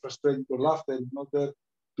get a little bit frustrating or laughter in order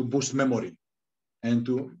to boost memory and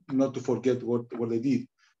to not to forget what they did.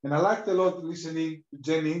 And I liked a lot listening to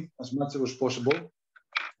Jenny as much as was possible,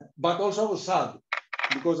 but also I was sad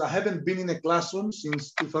because I haven't been in a classroom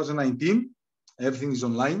since 2019. Everything is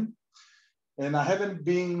online. And I haven't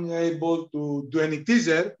been able to do any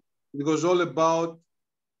teaser because all about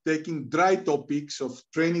taking dry topics of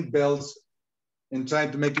training bells and trying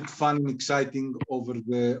to make it fun and exciting over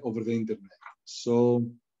the internet. So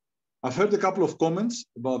I've heard a couple of comments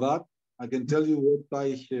about that. I can tell you what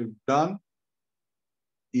I have done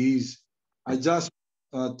is I just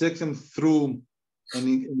take them through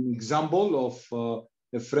an example of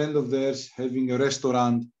a friend of theirs having a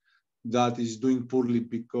restaurant that is doing poorly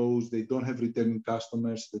because they don't have returning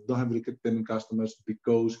customers. They don't have returning customers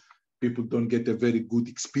because people don't get a very good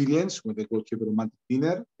experience when they go to have a romantic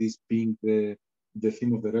dinner, this being the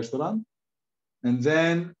theme of the restaurant. And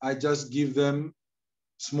then I just give them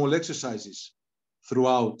small exercises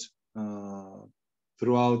throughout the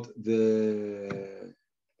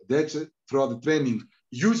training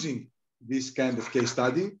using this kind of case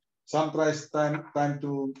study. Sometimes trying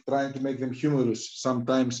to make them humorous,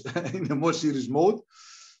 sometimes in a more serious mode.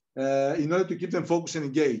 in order to keep them focused and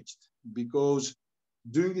engaged. Because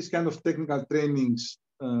doing this kind of technical trainings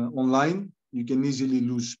online, you can easily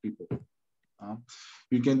lose people.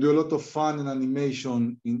 You can do a lot of fun and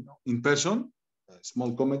animation in person,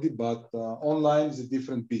 small comedy, but online is a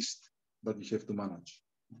different beast that you have to manage.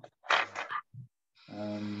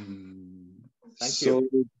 Thank you.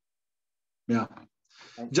 Yeah,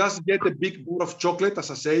 just get a big bowl of chocolate,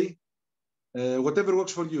 as I say, whatever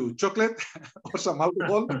works for you, chocolate or some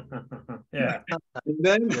alcohol. Yeah. And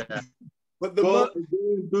then But go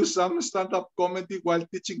do some stand-up comedy while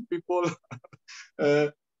teaching people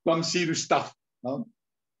some serious stuff. No?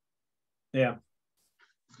 Yeah.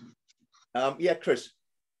 Yeah, Chris.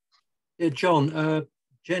 Yeah, John,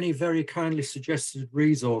 Jenny very kindly suggested a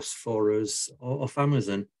resource for us off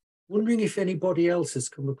Amazon. Wondering if anybody else has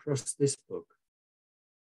come across this book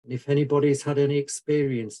and if anybody's had any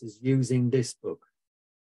experiences using this book.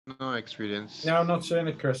 No experience. No, not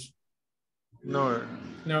certainly, Chris. No,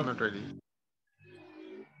 No, not really.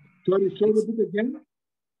 Sorry, show the book again.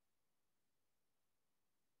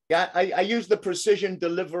 Yeah, I use the precision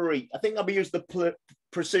delivery. I think I'll be using the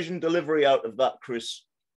precision delivery out of that, Chris,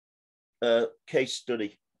 case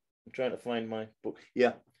study. I'm trying to find my book.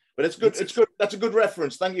 Yeah, but it's good. It's good. That's a good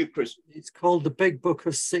reference. Thank you, Chris. It's called The Big Book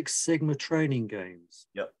of Six Sigma Training Games.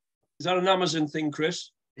 Yep. Is that an Amazon thing,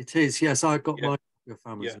 Chris? It is, yes. I got my book off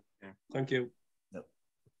Amazon. Yeah. Thank you. Yep.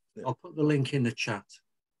 Yep. I'll put the link in the chat.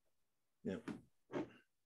 Yeah.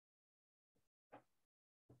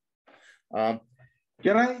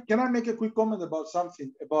 Can I make a quick comment about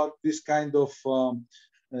something about this kind of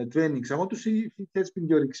trainings? I want to see if it has been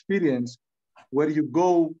your experience where you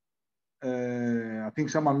go. I think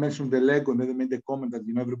someone mentioned the Lego, and then they made a comment that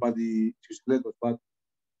everybody uses Lego. But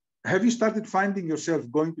have you started finding yourself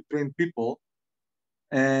going to train people,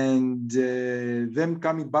 and them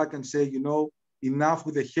coming back and say, enough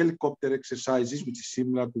with the helicopter exercises, which is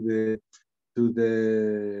similar to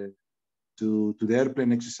the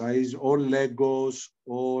airplane exercise, or Legos,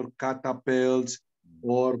 or catapults,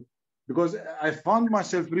 or because I found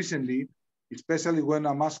myself recently, especially when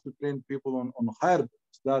I'm asked to train people on Harpreet,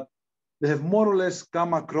 that they have more or less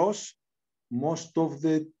come across most of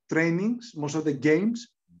the trainings, most of the games.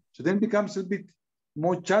 So then it becomes a bit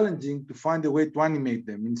more challenging to find a way to animate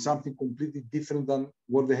them in something completely different than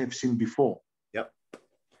what they have seen before. Yep.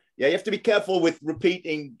 Yeah, you have to be careful with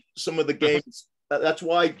repeating some of the games. That's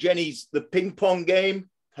why Jenny's the ping pong game.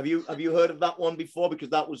 Have you heard of that one before? Because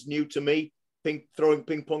that was new to me. Throwing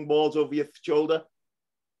ping pong balls over your shoulder.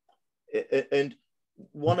 And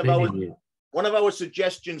one of our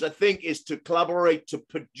suggestions, I think, is to collaborate to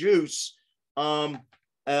produce in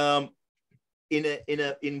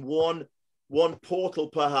one portal,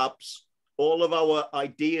 perhaps, all of our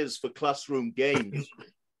ideas for classroom games.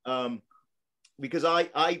 Because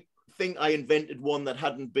I think I invented one that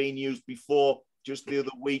hadn't been used before just the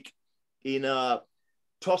other week in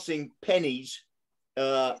tossing pennies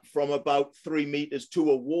from about 3 meters to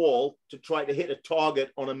a wall to try to hit a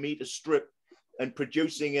target on a meter strip, and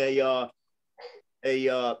producing a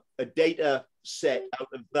data set out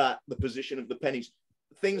of that, the position of the pennies.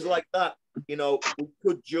 Things like that, we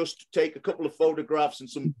could just take a couple of photographs and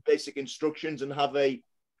some basic instructions and have a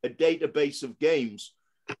database of games.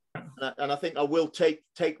 And I think I will take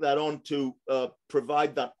that on to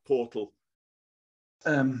provide that portal.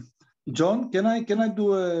 John, can I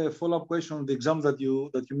do a follow-up question on the exam that you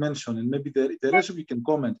mentioned, and maybe the rest of you can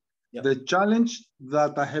comment. Yeah. The challenge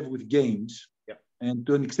that I have with games, and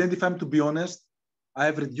to an extent, if I'm to be honest, I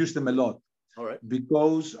have reduced them a lot. All right.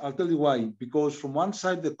 Because I'll tell you why. Because from one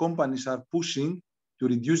side, the companies are pushing to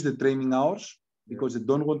reduce the training hours because they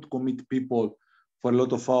don't want to commit people for a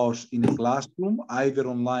lot of hours in a classroom, either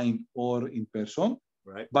online or in person.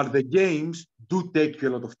 Right. But the games do take you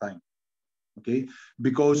a lot of time. Okay,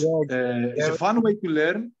 because it's a fun way to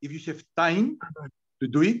learn if you have time to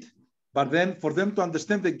do it, but then for them to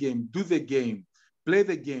understand the game, do the game, play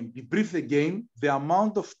the game, debrief the game, the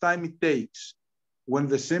amount of time it takes when at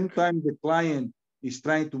the same time the client is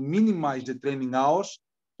trying to minimize the training hours,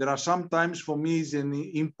 there are sometimes for me is an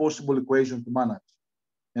impossible equation to manage.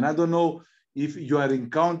 And I don't know if you have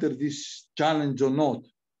encountered this challenge or not,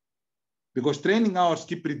 because training hours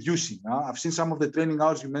keep reducing. I've seen some of the training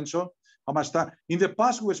hours you mentioned. How much time? In the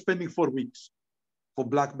past, we were spending 4 weeks for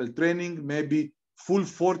black belt training, maybe full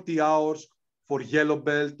 40 hours for yellow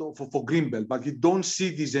belt or for green belt, but you don't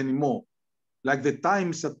see this anymore. Like the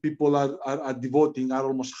times that people are devoting are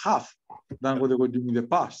almost half than what they were doing in the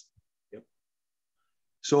past. Yep.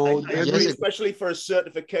 So I agree, especially for a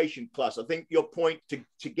certification class. I think your point to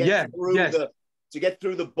get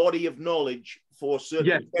through the body of knowledge for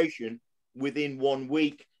certification within 1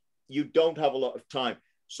 week you don't have a lot of time.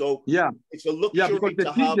 So yeah, it's a luxury because the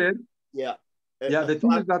to have. teacher, Yeah. The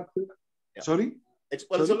thing is that. Yeah. Sorry. It's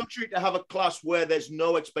a luxury to have a class where there's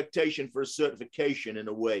no expectation for a certification in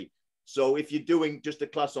a way. So if you're doing just a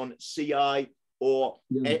class on CI or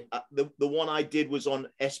the one I did was on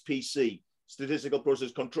SPC, Statistical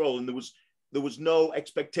Process Control, and there was no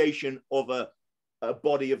expectation of a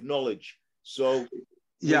body of knowledge. So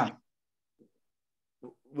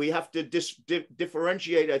we have to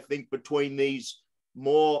differentiate, I think, between these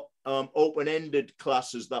more open-ended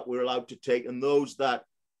classes that we're allowed to take and those that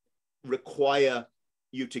require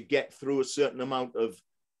you to get through a certain amount of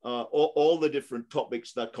all the different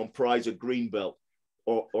topics that comprise a green belt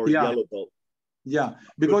or a yellow belt. Yeah,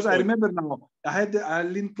 because I remember now, I had a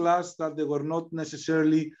lean class that they were not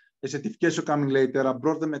necessarily a certification coming later. I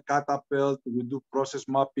brought them a catapult. We do process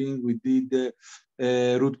mapping. We did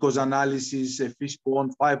root cause analysis, a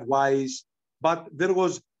fishbone, 5 whys. But there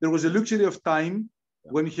was a luxury of time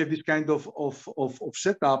when you have this kind of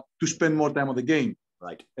setup to spend more time on the game.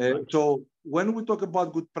 Right. So when we talk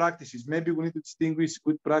about good practices, maybe we need to distinguish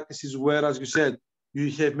good practices where, as you said, you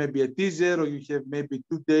have maybe a teaser or you have maybe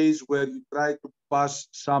 2 days where you try to pass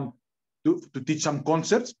to teach some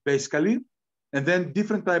concepts, basically, and then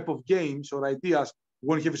different type of games or ideas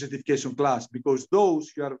when you have a certification class, because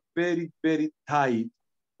those you are very, very tight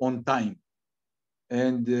on time.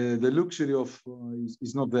 And the luxury of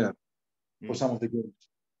is not there for some of the games.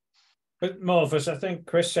 But Morphis, I think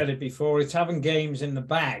Chris said it before, it's having games in the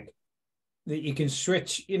bag that you can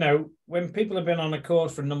switch. You know, when people have been on a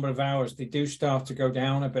course for a number of hours, they do start to go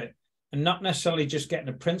down a bit, and not necessarily just getting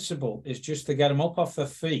a principle, it's just to get them up off their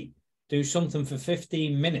feet, do something for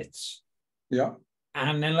 15 minutes. Yeah.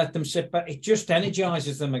 And then let them sit back. It just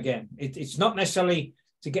energizes them again. It's not necessarily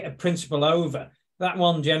to get a principle over. That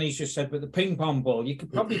one Jenny's just said with the ping pong ball, you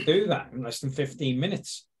could probably do that in less than 15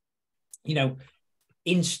 minutes, you know,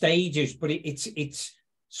 in stages. But it's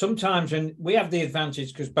sometimes, when we have the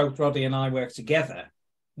advantage because both Roddy and I work together,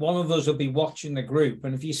 one of us will be watching the group.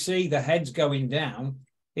 And if you see the heads going down,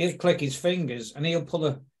 he'll click his fingers and he'll pull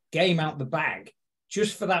a game out the bag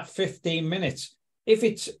just for that 15 minutes. If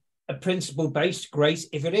it's a principle based, great.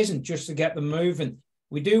 If it isn't, just to get them moving.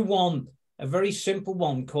 We do a very simple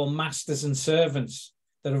one called Masters and Servants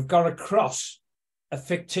that have got to cross a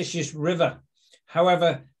fictitious river.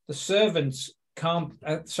 However, the servants can't,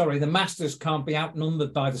 the masters can't be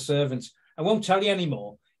outnumbered by the servants. I won't tell you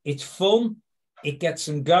anymore. It's fun. It gets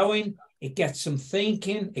them going. It gets them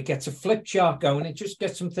thinking. It gets a flip chart going. It just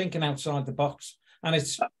gets them thinking outside the box. And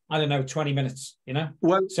it's, I don't know, 20 minutes, you know?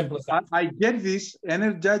 Well, simple as that. I get this.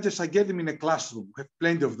 Energizers, I get them in a classroom. I have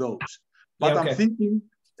plenty of those. But I'm thinking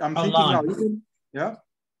now,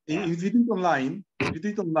 if you do it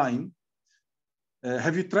online,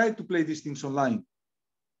 have you tried to play these things online?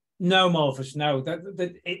 No, Morphis, no.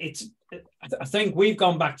 I think we've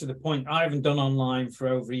gone back to the point. I haven't done online for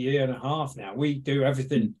over a year and a half now. We do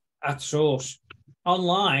everything at source.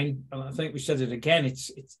 Online, and I think we said it again,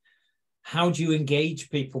 it's how do you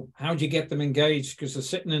engage people? How do you get them engaged? Because they're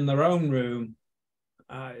sitting in their own room.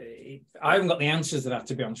 I haven't got the answers to that,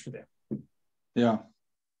 to be honest with you.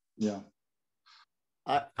 Yeah.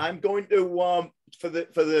 I'm going to, for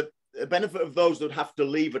the benefit of those that have to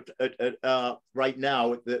leave right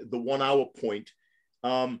now at the 1 hour point,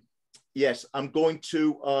 yes, I'm going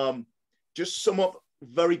to just sum up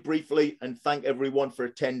very briefly and thank everyone for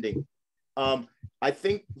attending. I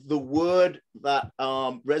think the word that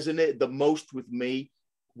resonated the most with me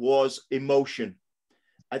was emotion.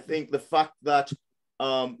 I think the fact that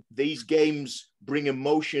these games bring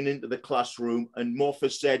emotion into the classroom, and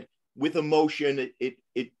Morphis said, with emotion,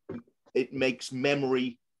 it makes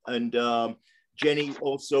memory. And Jenny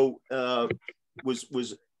also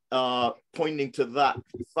was pointing to that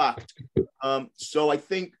fact. So I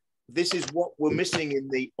think this is what we're missing in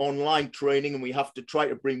the online training, and we have to try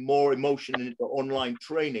to bring more emotion into online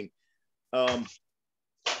training. You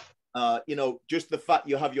know, just the fact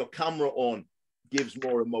you have your camera on gives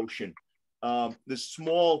more emotion. There's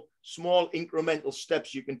small incremental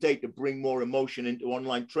steps you can take to bring more emotion into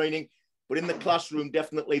online training. But in the classroom,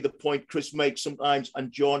 definitely the point Chris makes sometimes,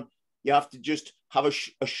 and John, you have to just have a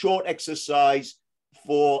short exercise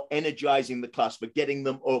for energizing the class, for getting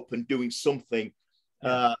them up and doing something,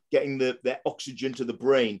 getting the oxygen to the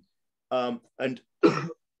brain. And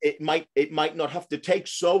it might not have to take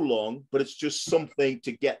so long, but it's just something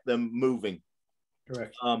to get them moving.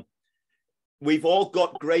 Correct. We've all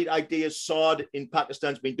got great ideas. Saad in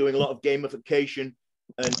Pakistan's been doing a lot of gamification,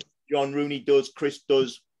 and John Rooney does, Chris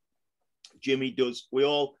does, Jimmy does. We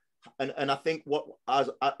all, and I think what as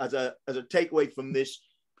a takeaway from this,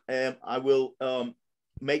 I will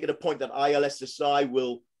make it a point that ILSSI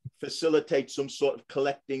will facilitate some sort of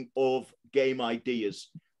collecting of game ideas.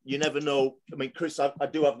 You never know. I mean, Chris, I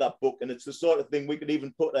do have that book, and it's the sort of thing we could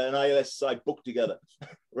even put an ILSSI book together,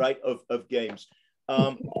 right, of games.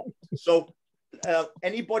 So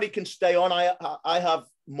anybody can stay on. I have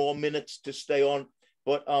more minutes to stay on,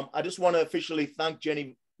 but I just want to officially thank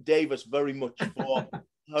Jenny Davis very much for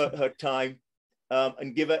her time,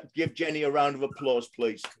 and give Jenny a round of applause,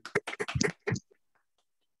 please.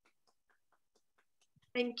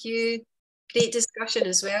 Thank you. Great discussion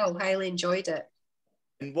as well. Highly enjoyed it.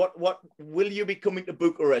 And what will you be coming to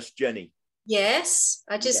Bucharest, Jenny? Yes,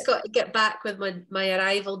 I just got to get back with my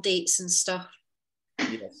arrival dates and stuff.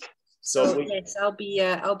 Yes. So yes, I'll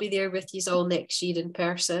be there with you all next year in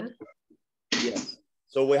person. Yes.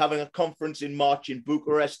 So we're having a conference in March in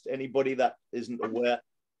Bucharest. Anybody that isn't aware,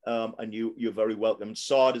 and you're very welcome.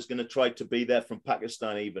 Saad is going to try to be there from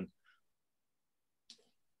Pakistan even.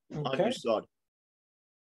 Okay. Aren't you, Saad?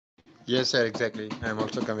 Yes, sir, exactly. I'm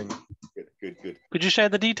also coming. Good. Could you share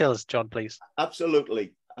the details, John, please?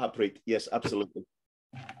 Absolutely, Harpreet. Yes, absolutely.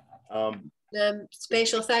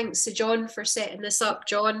 Special thanks to John for setting this up,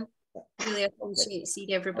 John. Really appreciate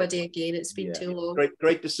seeing everybody again. It's been too long.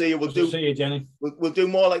 Great to see you. Good to see you, Jenny. We'll do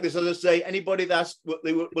more like this. As I say, anybody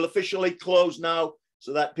will officially close now,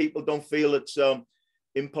 so that people don't feel it's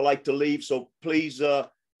impolite to leave. So please,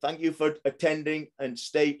 thank you for attending, and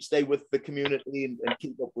stay with the community and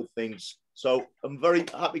keep up with things. So I'm very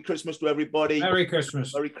happy Christmas to everybody. Merry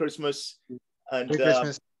Christmas. Merry Christmas. And Merry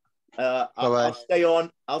Christmas. I'll stay on.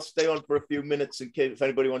 I'll stay on for a few minutes in case if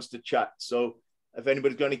anybody wants to chat. So if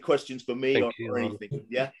anybody's got any questions for me or anything,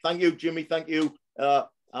 yeah. Thank you, Jimmy. Thank you,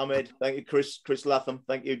 Ahmed. Thank you, Chris Latham.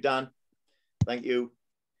 Thank you, Dan. Thank you,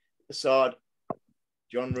 Saad,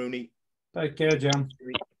 John Rooney. Take care, John.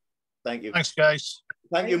 Thank you. Thanks, guys.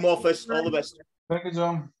 Thank you, Morphis. All the best. Thank you,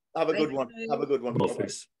 John. Have a good one. Have a good one.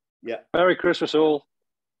 Morphis. Yeah. Merry Christmas all.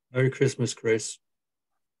 Merry Christmas, Chris.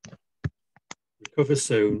 Recover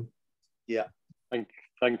soon. Yeah. Thank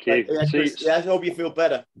you. Yeah, I hope you feel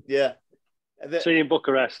better. Yeah. See you in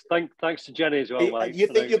Bucharest. Thanks to Jenny as well, mate. You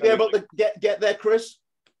think you'll be able to get there, Chris?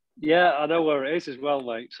 Yeah, I know where it is as well,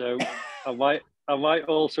 mate. So I might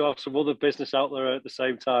also have some other business out there at the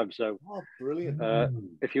same time. So brilliant.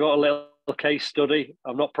 If you want a little case study,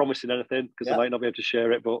 I'm not promising anything because I might not be able to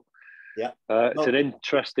share it, but it's an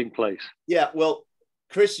interesting place. Yeah, well,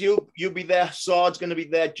 Chris, you'll be there. Saad's going to be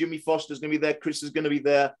there. Jimmy Foster's going to be there. Chris is going to be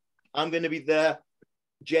there. I'm going to be there.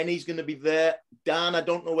 Jenny's going to be there. Dan, I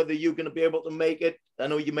don't know whether you're going to be able to make it. I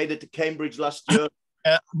know you made it to Cambridge last year.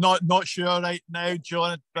 Not sure right now,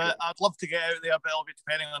 John, but I'd love to get out there, but it'll be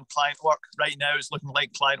depending on client work. Right now, it's looking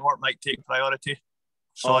like client work might take priority.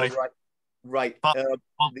 Sorry. Oh, right. But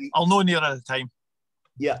I'll know nearer the time.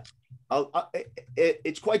 Yeah.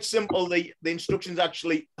 It's quite simple. The instructions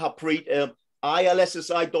actually, Harpreet,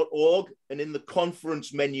 ILSSI.org, and in the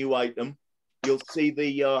conference menu item, you'll see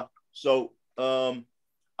the,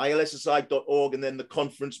 ILSSI.org, and then the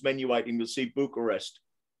conference menu item, you'll see Bucharest.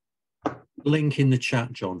 Link in the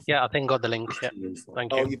chat, John. Yeah, I think got the link. Yeah.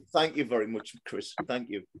 Thank you. Thank you very much, Chris. Thank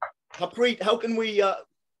you. Harpreet, how can we,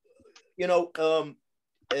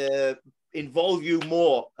 involve you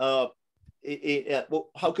more? How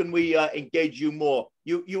can we engage you more?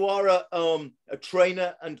 You are a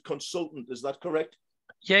trainer and consultant, is that correct?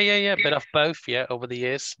 Yeah. Bit of both. Yeah, over the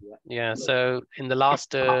years. Yeah. So in the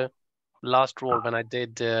last role when I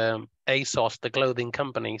did ASOS, the clothing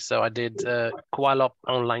company, so I did quite a lot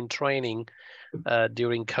of online training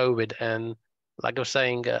during COVID, and like I was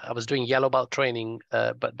saying, I was doing yellow belt training,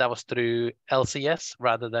 but that was through LCS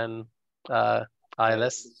rather than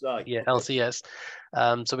ILS. Yeah, LCS.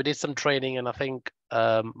 So we did some training, and I think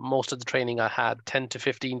most of the training I had 10 to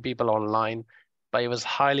 15 people online, but it was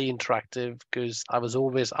highly interactive because I was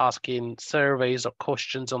always asking surveys or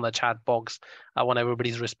questions on the chat box. I want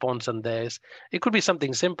everybody's response on theirs. It could be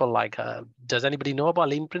something simple like, does anybody know about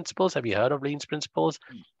lean principles? Have you heard of lean principles?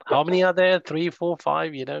 How many are there? 3, 4,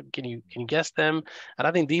 5, can you guess them? And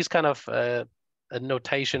I think these kind of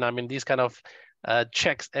notation, these kind of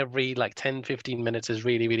checks every like 10, 15 minutes is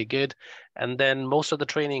really, really good. And then most of the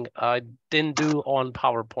training I didn't do on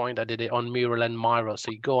PowerPoint. I did it on Mural and Miro. So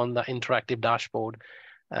you go on the interactive dashboard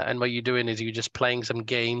and what you're doing is you're just playing some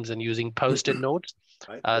games and using post-it notes.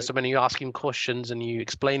 So when you're asking questions and you're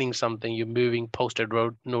explaining something, you're moving post-it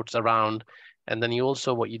notes around. And then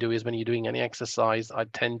what you do is when you're doing any exercise, I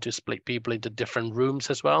tend to split people into different rooms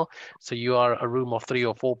as well. So you are a room of 3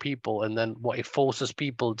 or 4 people. And then what it forces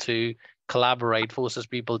people to collaborate, forces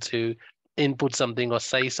people to input something or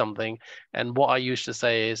say something. And what I used to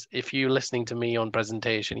say is, if you're listening to me on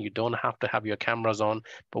presentation, you don't have to have your cameras on,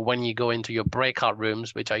 but when you go into your breakout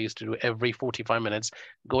rooms, which I used to do every 45 minutes,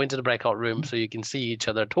 go into the breakout room so you can see each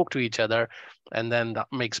other, talk to each other, and then that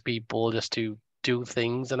makes people just to do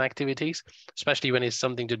things and activities, especially when it's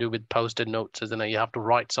something to do with post-it notes, isn't it? You have to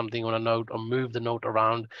write something on a note or move the note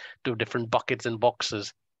around to different buckets and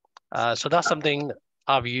boxes. So that's something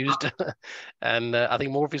I've used. And I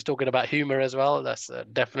think Morphis talking about humor as well. That's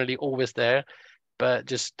definitely always there. But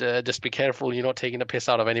just be careful you're not taking a piss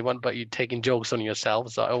out of anyone, but you're taking jokes on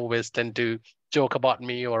yourself. So I always tend to joke about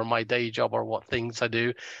me or my day job or what things I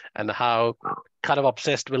do and how kind of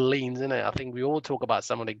obsessed with lean, isn't it? I think we all talk about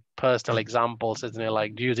some of the personal examples, isn't it?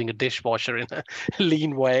 Like using a dishwasher in a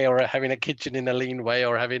lean way, or having a kitchen in a lean way,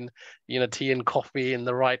 or having, tea and coffee in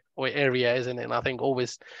the right area, isn't it? And I think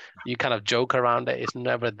always you kind of joke around it. It's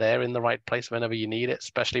never there in the right place whenever you need it,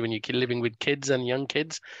 especially when you're living with kids and young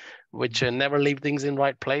kids, which never leave things in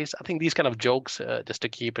right place. I think these kind of jokes, just to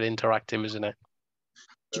keep it interactive, isn't it?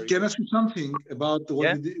 Can I ask you something about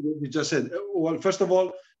what you just said? Well, first of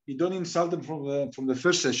all, you don't insult them from the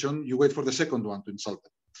first session. You wait for the second one to insult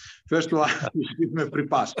them. First one, you give them a free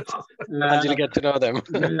pass. Until you get to know them.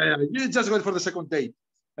 You just wait for the second date.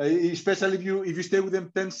 Especially if you stay with them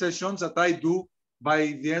 10 sessions, that I do.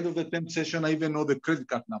 By the end of the 10th session, I even know the credit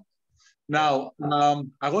card number. Now,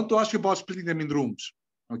 I want to ask you about splitting them in rooms,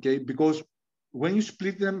 okay? Because when you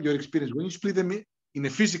split them, your experience, when you split them in a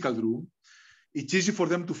physical room, it's easy for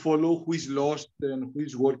them to follow who is lost and who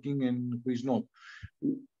is working and who is not.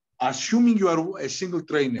 Assuming you are a single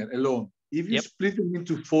trainer alone, if you split them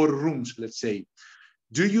into 4 rooms, let's say,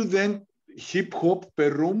 do you then hip hop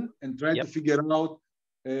per room and try to figure out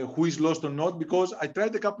who is lost or not? Because I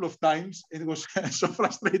tried a couple of times and it was so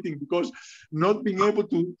frustrating because not being able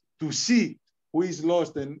to see who is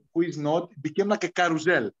lost and who is not became like a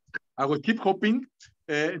carousel. I would keep hopping,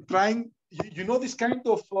 trying, this kind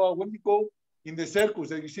of, when you go in the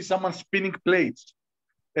circus, and you see someone spinning plates.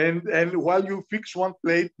 And while you fix one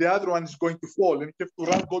plate, the other one is going to fall, and you have to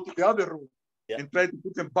run, go to the other room and try to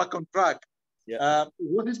put them back on track.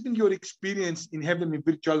 What has been your experience in having them in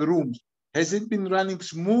virtual rooms? Has it been running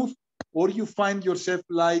smooth, or you find yourself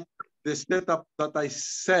like the setup that I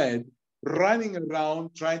said, running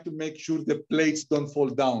around trying to make sure the plates don't fall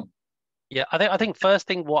down? Yeah, I think first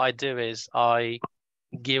thing what I do is I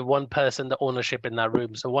give one person the ownership in that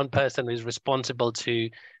room. So one person is responsible to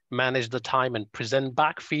manage the time and present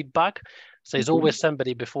back feedback. So there's always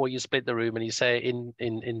somebody before you split the room and you say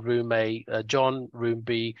in room A, John, room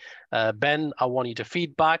B, Ben, I want you to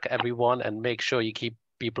feedback everyone and make sure you keep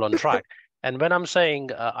people on track. And when I'm saying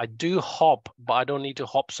I do hop, but I don't need to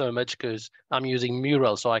hop so much because I'm using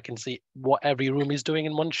Mural so I can see what every room is doing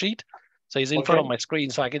in one sheet. So he's in front of my screen,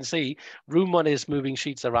 so I can see room 1 is moving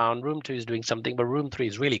sheets around, room 2 is doing something, but room 3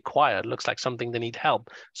 is really quiet. Looks like something they need help.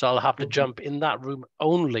 So I'll have to jump in that room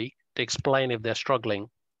only to explain if they're struggling.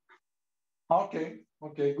 Okay,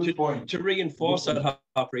 good point. To reinforce that,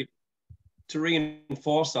 Harpreet,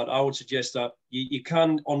 I would suggest that you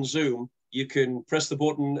can, on Zoom, you can press the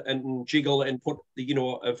button and jiggle and put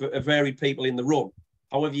a varied people in the room.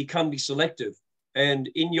 However, you can be selective. And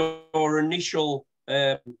in your initial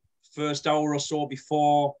first hour or so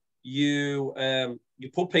before you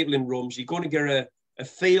put people in rooms, you're going to get a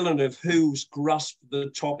feeling of who's grasped the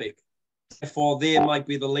topic. Therefore, they might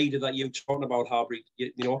be the leader that you're talking about, Harpreet.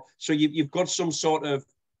 So you've got some sort of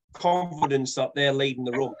confidence that they're leading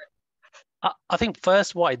the room. I think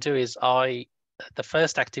first what I do is the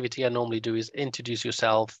first activity I normally do is introduce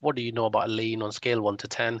yourself. What do you know about lean on scale 1 to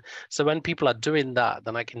 10? So when people are doing that,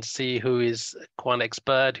 then I can see who is quite an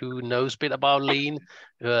expert, who knows a bit about lean,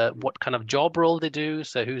 what kind of job role they do.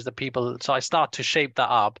 So who's the people? So I start to shape that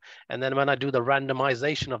up. And then when I do the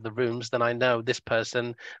randomization of the rooms, then I know this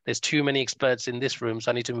person, there's too many experts in this room. So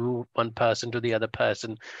I need to move one person to the other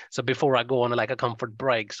person. So before I go on like a comfort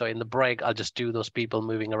break. So in the break, I'll just do those people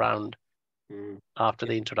moving around after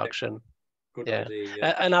the introduction. Good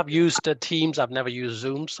idea, And I've used Teams. I've never used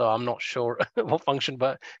Zoom, so I'm not sure what function,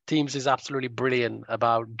 but Teams is absolutely brilliant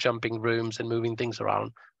about jumping rooms and moving things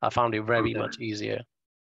around. I found it very much easier.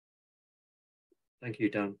 Thank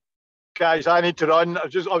you, Dan. Guys, I need to run. I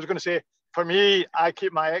was going to say, for me, I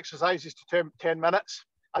keep my exercises to 10 minutes.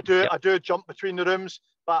 I do jump between the rooms,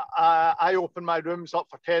 but I open my rooms up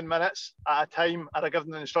for 10 minutes at a time, and I give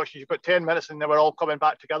them the instructions. You've got 10 minutes, and then we're all coming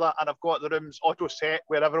back together. And I've got the rooms auto set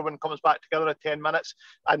where everyone comes back together at 10 minutes.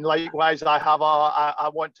 And likewise, I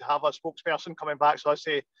want to have a spokesperson coming back. So I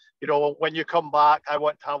say, when you come back, I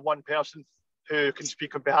want to have one person who can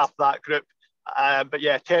speak on behalf of that group. But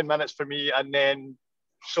yeah, 10 minutes for me, and then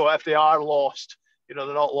So if they are lost, you know,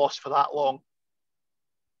 they're not lost for that long.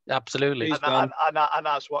 Absolutely. And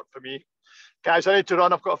that's worked for me. Guys, I need to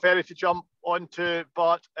run. I've got a ferry to jump onto,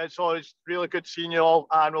 but it's always really good seeing you all,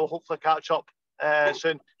 and we'll hopefully catch up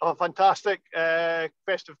soon. Have a fantastic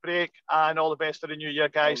festive break, and all the best for the new year,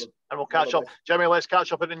 guys. And we'll catch up. Jimmy, let's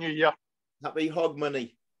catch up in the new year. Happy Hog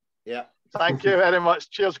Money. Yeah. Thank you very much.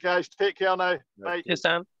 Cheers, guys. Take care now. Bye. Cheers,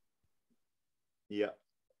 Dan. Yeah.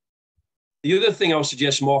 The other thing I would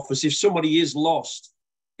suggest, Morphis, if somebody is lost,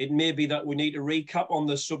 it may be that we need to recap on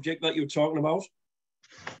the subject that you were talking about.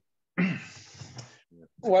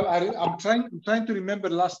 Well, I'm trying to remember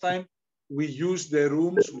last time we used the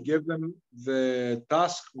rooms, we gave them the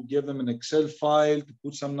task, we gave them an Excel file to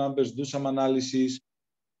put some numbers, do some analysis.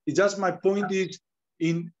 It's just my point is,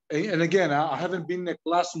 and again, I haven't been in a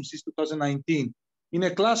classroom since 2019. In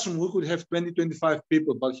a classroom, we could have 20, 25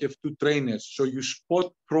 people, but you have 2 trainers. So you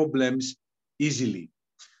spot problems easily.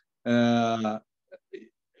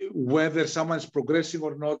 Whether someone's progressing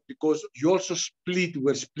or not, because you also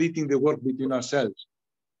we're splitting the work between ourselves.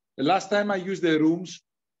 The last time I used the rooms,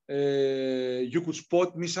 you could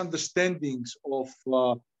spot misunderstandings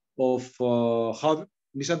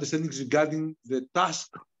misunderstandings regarding the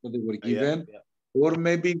task that they were given, or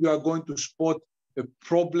maybe you are going to spot a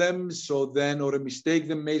problem, or a mistake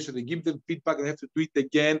they made, so they give them feedback and have to do it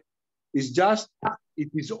again. It's just,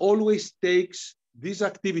 these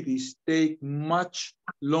activities take much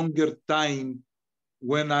longer time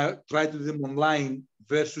when I try to do them online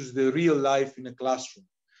versus the real life in a classroom.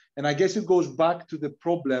 And I guess it goes back to the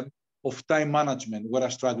problem of time management, where I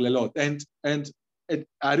struggle a lot. And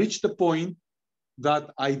I reached the point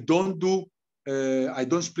that I don't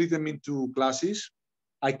split them into classes.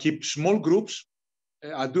 I keep small groups.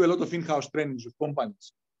 I do a lot of in-house trainings with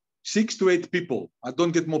companies. 6 to 8 people. I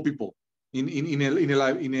don't get more people in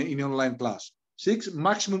an online class. 6,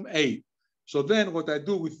 maximum 8. So then what I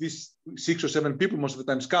do with these 6 or 7 people, most of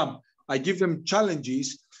the times I give them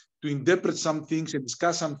challenges to interpret some things and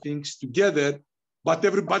discuss some things together, but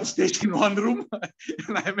everybody stays in one room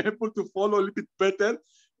and I'm able to follow a little bit better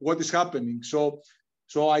what is happening. So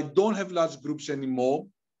I don't have large groups anymore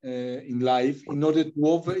in live in order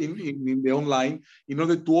to in the online, in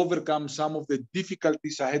order to overcome some of the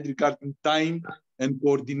difficulties I had regarding time and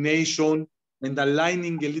coordination and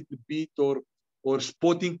aligning a little bit or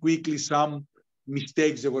spotting quickly some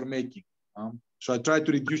mistakes they were making. So I try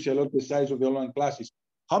to reduce a lot the size of the online classes.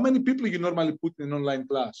 How many people you normally put in an online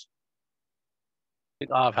class?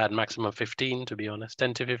 I've had maximum 15, to be honest,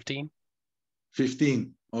 10 to 15.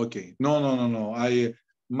 15, okay. No.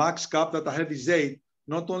 Max cap that I have is 8,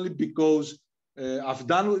 not only because I've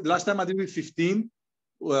done, last time I did with 15,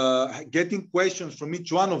 getting questions from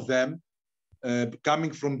each one of them,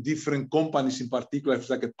 coming from different companies in particular, if it's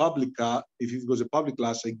like if it was a public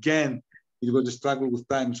class, again, it was a struggle with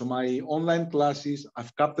time. So my online classes,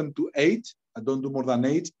 I've capped them to 8. I don't do more than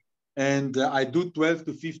 8. And I do 12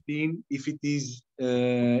 to 15 if it is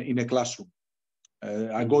in a classroom.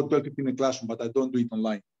 I go 12 to 15 in a classroom, but I don't do it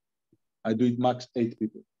online. I do it max 8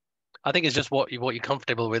 people. I think it's just what you're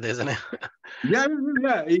comfortable with, isn't it? Yeah.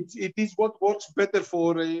 It is what works better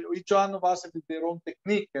for each one of us with their own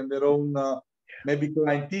technique and their own maybe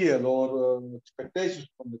clientele or expectations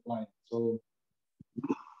from the client. So.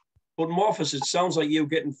 But Morphis, it sounds like you're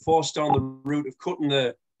getting forced down the route of cutting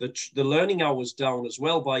the learning hours down as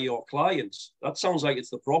well by your clients. That sounds like it's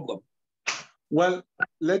the problem. Well,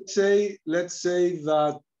 let's say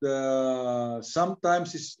that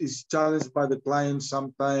sometimes it's challenged by the client.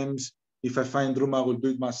 Sometimes, if I find room, I will do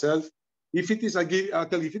it myself. If it is, I'll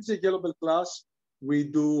tell you, if it's a yellow belt class, we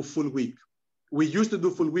do full week. We used to do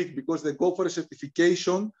full week because they go for a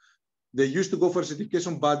certification. They used to go for a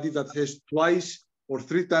certification body that has 2 or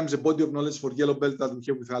 3 times the body of knowledge for yellow belt that we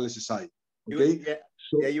have with ILSSI. Okay.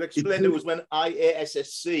 You explained it was when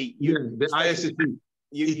IASSC. The IASSC.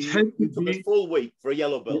 It had to be a full week for a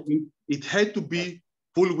yellow belt. It had to be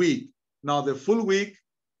full week. Now the full week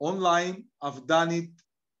online, I've done it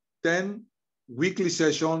 10 weekly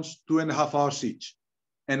sessions, 2.5 hours each,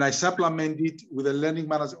 and I supplement it with a learning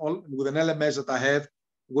manager, with an LMS that I have,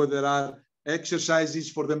 where there are exercises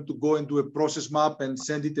for them to go and do a process map and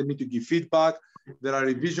send it to me to give feedback. There are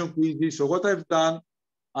revision quizzes. So what I've done,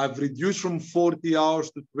 I've reduced from 40 hours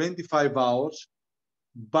to 25 hours,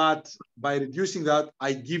 but by reducing that,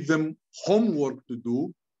 I give them homework to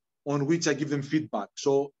do on which I give them feedback.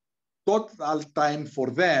 So total time for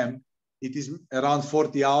them, it is around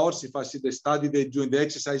 40 hours. If I see the study they do and the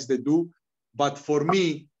exercise they do, but for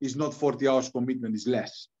me, it's not 40 hours commitment, it's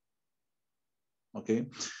less. Okay.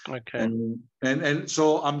 Okay. And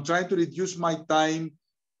so I'm trying to reduce my time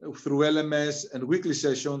through LMS and weekly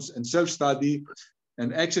sessions and self-study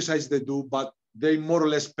and exercise they do, but they more or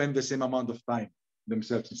less spend the same amount of time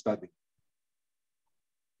themselves in study.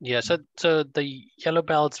 Yeah, so the yellow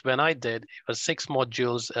belts, when I did, it was 6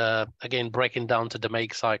 modules, again, breaking down to the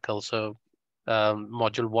make cycle. So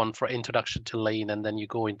module 1 for introduction to lean, and then you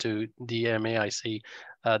go into the MAIC,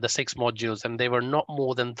 the 6 modules, and they were not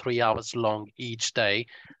more than 3 hours long each day,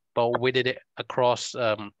 but we did it across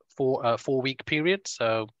 4-week period.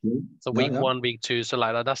 So week 1, week 2, so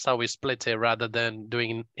like that, that's how we split it rather than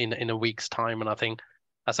doing in a week's time. And I think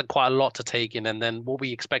that's quite a lot to take in. And then what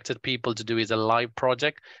we expected people to do is a live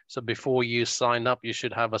project. So before you sign up, you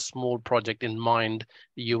should have a small project in mind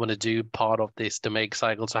you want to do part of this to make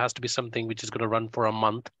cycle. So it has to be something which is going to run for a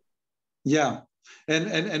month. Yeah,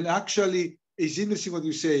 and actually it's interesting what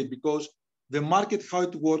you say, because the market, how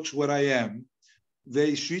it works where I am,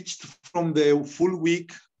 they switched from the full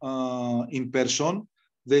week in person,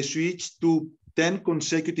 they switched to 10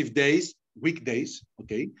 consecutive days, weekdays,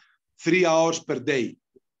 okay, 3 hours per day.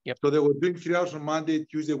 Yep. So they were doing 3 hours on Monday,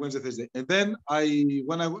 Tuesday, Wednesday, Thursday. And then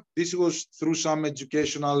this was through some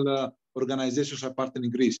educational organizations I partnered in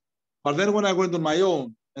Greece. But then when I went on my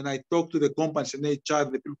own and I talked to the companies and HR,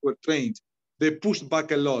 the people who were trained, they pushed back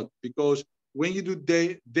a lot, because when you do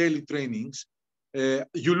daily trainings,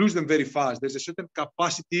 you lose them very fast. There's a certain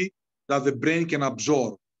capacity that the brain can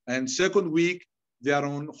absorb. And second week, they are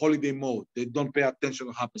on holiday mode. They don't pay attention to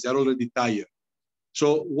what happens. They're already tired.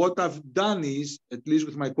 So what I've done is, at least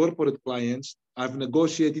with my corporate clients, I've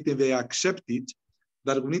negotiated and they accept it,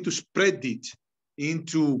 that we need to spread it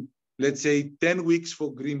into, let's say, 10 weeks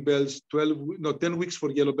for green belts, 10 weeks for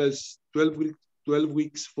yellow belts, 12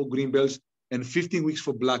 weeks for green belts, and 15 weeks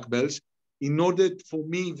for black belts, in order for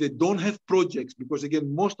me, if they don't have projects, because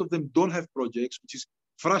again, most of them don't have projects, which is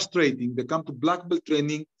frustrating. They come to black belt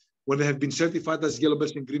training when they have been certified as yellow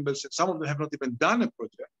belts and green belts, and some of them have not even done a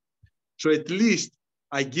project. So at least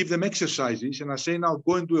I give them exercises and I say, now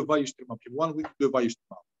go and do a value stream up. You have 1 week to do a value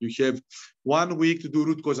stream up. You have 1 week to do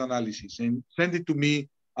root cause analysis, and send it to me.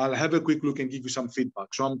 I'll have a quick look and give you some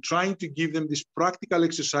feedback. So I'm trying to give them these practical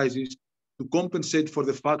exercises to compensate for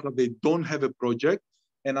the fact that they don't have a project.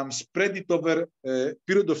 And I'm spread it over a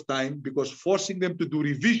period of time, because forcing them to do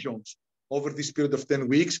revisions over this period of 10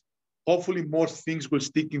 weeks, hopefully more things will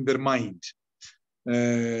stick in their mind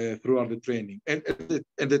throughout the training. And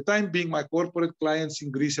at the time being, my corporate clients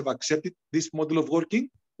in Greece have accepted this model of working,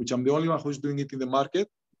 which I'm the only one who's doing it in the market.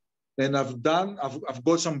 And I've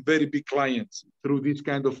got some very big clients through this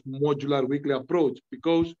kind of modular weekly approach,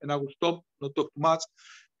 because, and I will stop, not talk too much,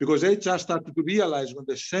 because HR started to realize when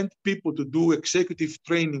they sent people to do executive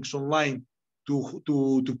trainings online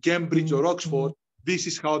to Cambridge or Oxford, this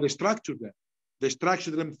is how they structure them. They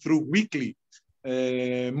structure them through weekly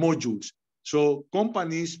modules. So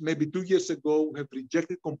companies maybe 2 years ago have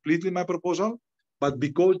rejected completely my proposal, but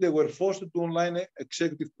because they were forced to do online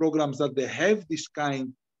executive programs that they have this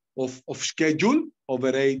kind of schedule over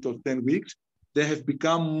 8 or 10 weeks, they have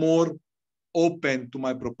become more open to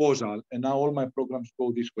my proposal, and now all my programs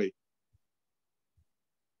go this way.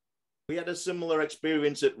 We had a similar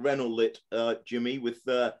experience at Renault, Jimmy, with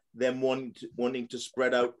them wanting to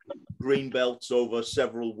spread out green belts over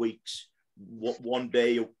several weeks. One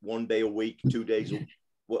day a week, 2 days.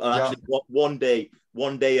 Actually, yeah.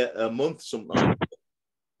 one day a month, sometimes.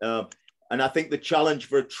 And I think the challenge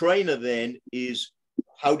for a trainer then is,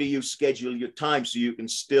 how do you schedule your time so you can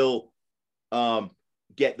still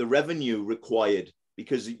get the revenue required?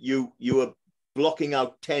 Because you are blocking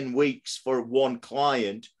out 10 weeks for one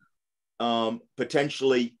client.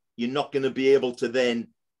 Potentially, you're not going to be able to then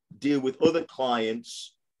deal with other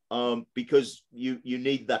clients because you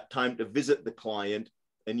need that time to visit the client,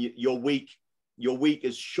 and your week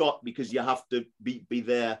is shot because you have to be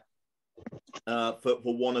there for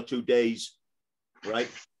 1 or 2 days, right?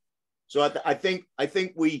 So I think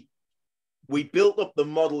we built up the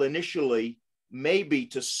model initially maybe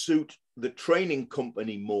to suit the training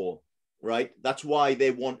company more, right? That's why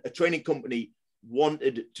a training company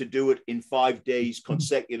wanted to do it in 5 days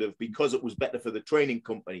consecutive, because it was better for the training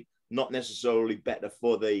company, not necessarily better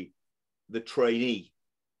for the trainee.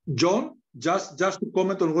 John, just to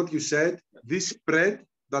comment on what you said, this spread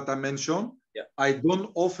that I mentioned, yeah. I do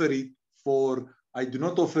not offer it for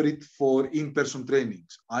in-person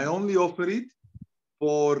trainings. I only offer it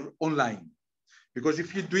for online, because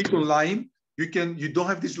if you do it online, you don't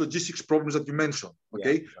have these logistics problems that you mentioned.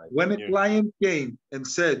 Okay, yeah, right. When a client came and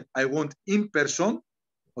said, "I want in person,"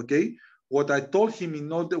 okay, what I told him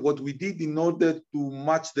what we did in order to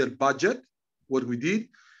match their budget,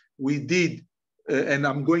 we did, and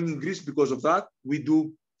I'm going in Greece because of that. We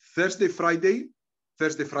do Thursday, Friday,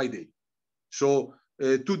 Thursday, Friday. So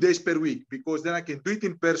 2 days per week, because then I can do it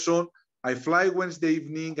in person. I fly Wednesday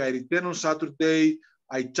evening, I return on Saturday,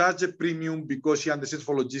 I charge a premium because he understands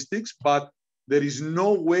for logistics, but there is no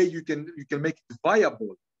way you can make it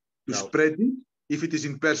viable to spread it if it is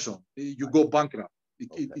in person. You go bankrupt.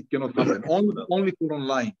 It cannot happen. Only for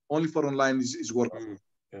online. Only for online is workable.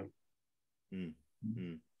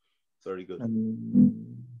 Very good.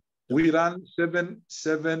 We run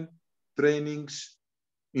seven trainings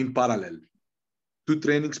in parallel. 2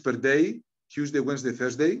 trainings per day, Tuesday, Wednesday,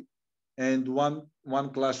 Thursday, and one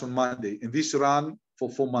class on Monday. And this run for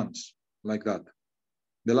 4 months, like that.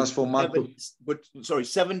 The last 4 months. Sorry,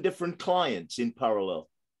 7 different clients in parallel.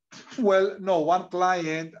 Well, no,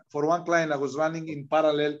 for one client, I was running in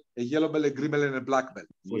parallel a yellow belt, a green belt, and a black belt,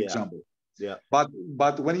 for example. Yeah.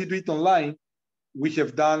 But when you do it online, we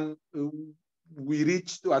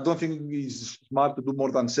reached, I don't think it's smart to do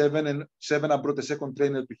more than 7, and 7, I brought a second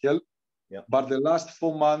trainer to help. Yep. But the last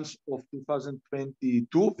 4 months of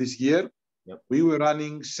 2022, this year, we were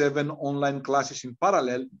running 7 online classes in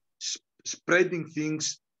parallel, spreading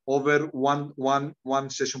things over one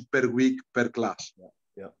session per week per class.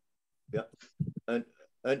 Yeah.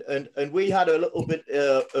 And we had a little bit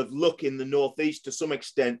of luck in the Northeast to some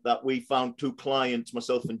extent, that we found 2 clients,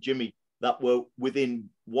 myself and Jimmy, that were within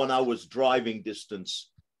 1 hour's driving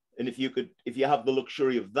distance. And if you have the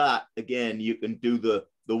luxury of that, again, you can do the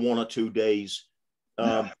 1 or 2 days.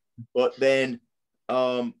 But then,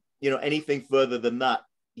 anything further than that,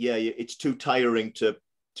 it's too tiring to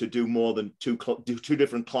do more than 2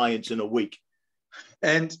 different clients in a week.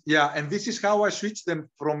 And this is how I switched them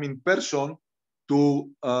from in person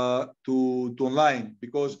to online,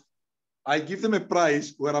 because I give them a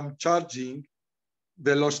price where I'm charging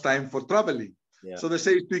the lost time for traveling. Yeah. So they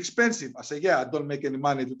say it's too expensive. I say, I don't make any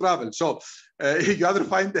money to travel. So you either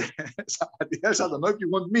find somebody else. I don't know, if you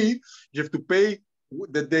want me, you have to pay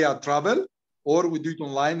the day I travel, or we do it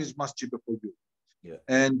online. It's much cheaper for you. Yeah.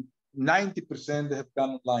 And 90% have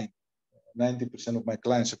gone online. 90% of my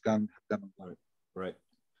clients have gone online. Right.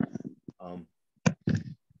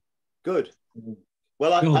 Good.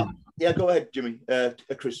 Well, go ahead, Jimmy.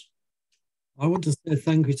 Chris. I want to say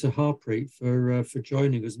thank you to Harpreet for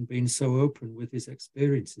joining us and being so open with his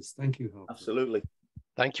experiences. Thank you, Harpreet. Absolutely.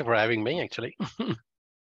 Thank you for having me, actually.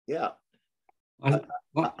 Yeah.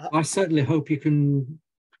 I certainly hope you can.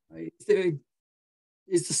 Is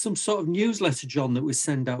there some sort of newsletter, John, that we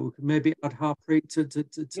send out? We could maybe add Harpreet to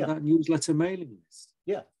that newsletter mailing list.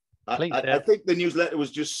 Yeah. I think the newsletter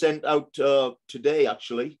was just sent out today,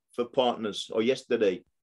 actually, for partners, or yesterday.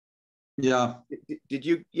 Yeah. Did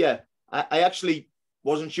you? Yeah. I actually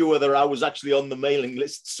wasn't sure whether I was actually on the mailing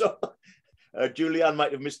list. So Julianne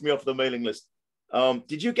might have missed me off the mailing list.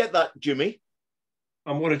 Did you get that, Jimmy?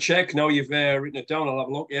 I'm going to check now. You've written it down. I'll have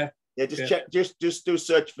a look. Yeah. Yeah. Just check. Just do a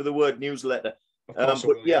search for the word newsletter. But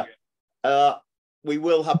we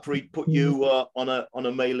will Harpreet put you on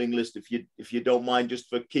a mailing list if you don't mind, just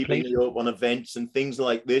for keeping you up on events and things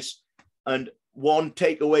like this. And one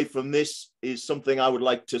takeaway from this is something I would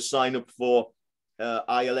like to sign up for.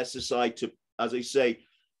 ILSSI to, as I say,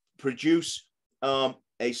 produce a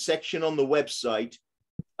section on the website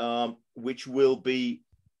which will be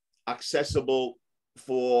accessible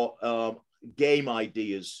for game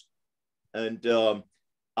ideas. And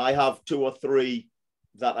I have 2 or 3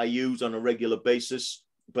 that I use on a regular basis,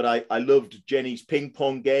 but I loved Jenny's ping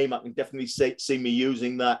pong game. I can definitely see me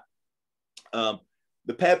using that.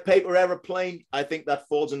 The paper aeroplane, I think that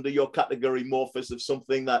falls under your category, Morphis, of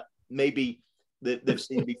something that maybe they've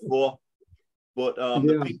seen before. But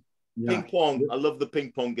ping pong, I love the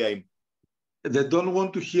ping pong game. They don't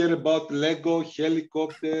want to hear about Lego,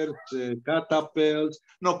 helicopters, catapults.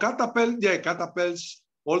 No, catapults.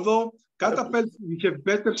 Although catapults, we have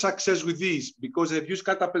better success with these because they've used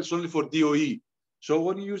catapults only for DOE. So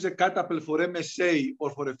when you use a catapult for MSA or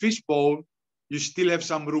for a fishbowl, you still have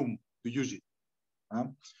some room to use it.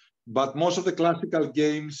 But most of the classical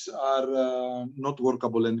games are not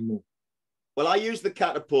workable anymore. Well, I use the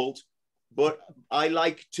catapult, but I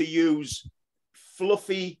like to use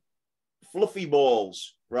fluffy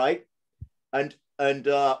balls, right? And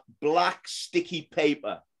black sticky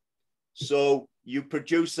paper. So you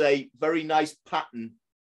produce a very nice pattern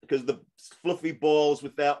because the fluffy balls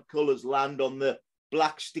without colors land on the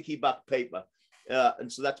black sticky back paper.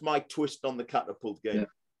 And so that's my twist on the catapult game. Yeah.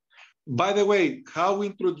 By the way, how we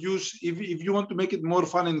introduce, if you want to make it more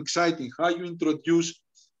fun and exciting, how you introduce,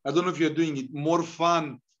 I don't know if you're doing it, more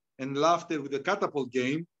fun and laughter with the catapult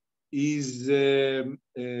game is you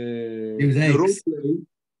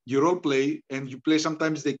role play and you play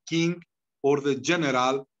sometimes the king or the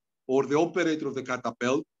general or the operator of the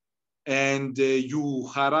catapult, and you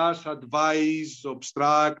harass, advise,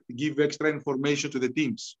 obstruct, give extra information to the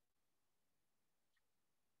teams.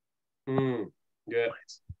 Yeah,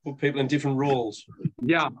 put people in different roles.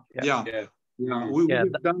 Yeah.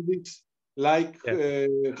 We've done this like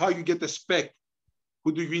how you get a spec. Who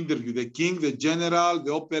do you interview? The king, the general,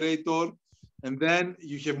 the operator, and then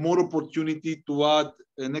you have more opportunity to add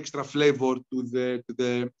an extra flavor to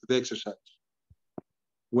the exercise.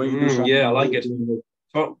 I like it.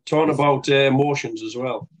 Talking about emotions as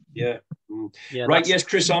well. Yeah. Right. Yes,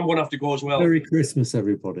 Chris, I'm going to have to go as well. Merry Christmas,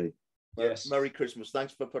 everybody. Yes. Merry Christmas.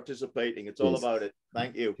 Thanks for participating. It's all about it.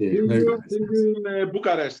 Thank you. See you in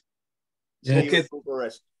Bucharest. Yes. Okay.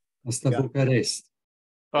 Bucharest. Hasta Bucharest.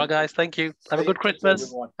 All right, guys. Thank you. Have a good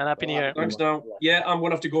Christmas and Happy New Year. Thanks now. Yeah, I'm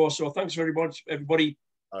going to have to go. So thanks very much, everybody.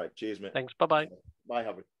 All right. Cheers, mate. Thanks. Bye-bye. Bye,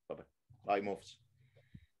 Harpreet. Bye-bye. Bye, Morphis.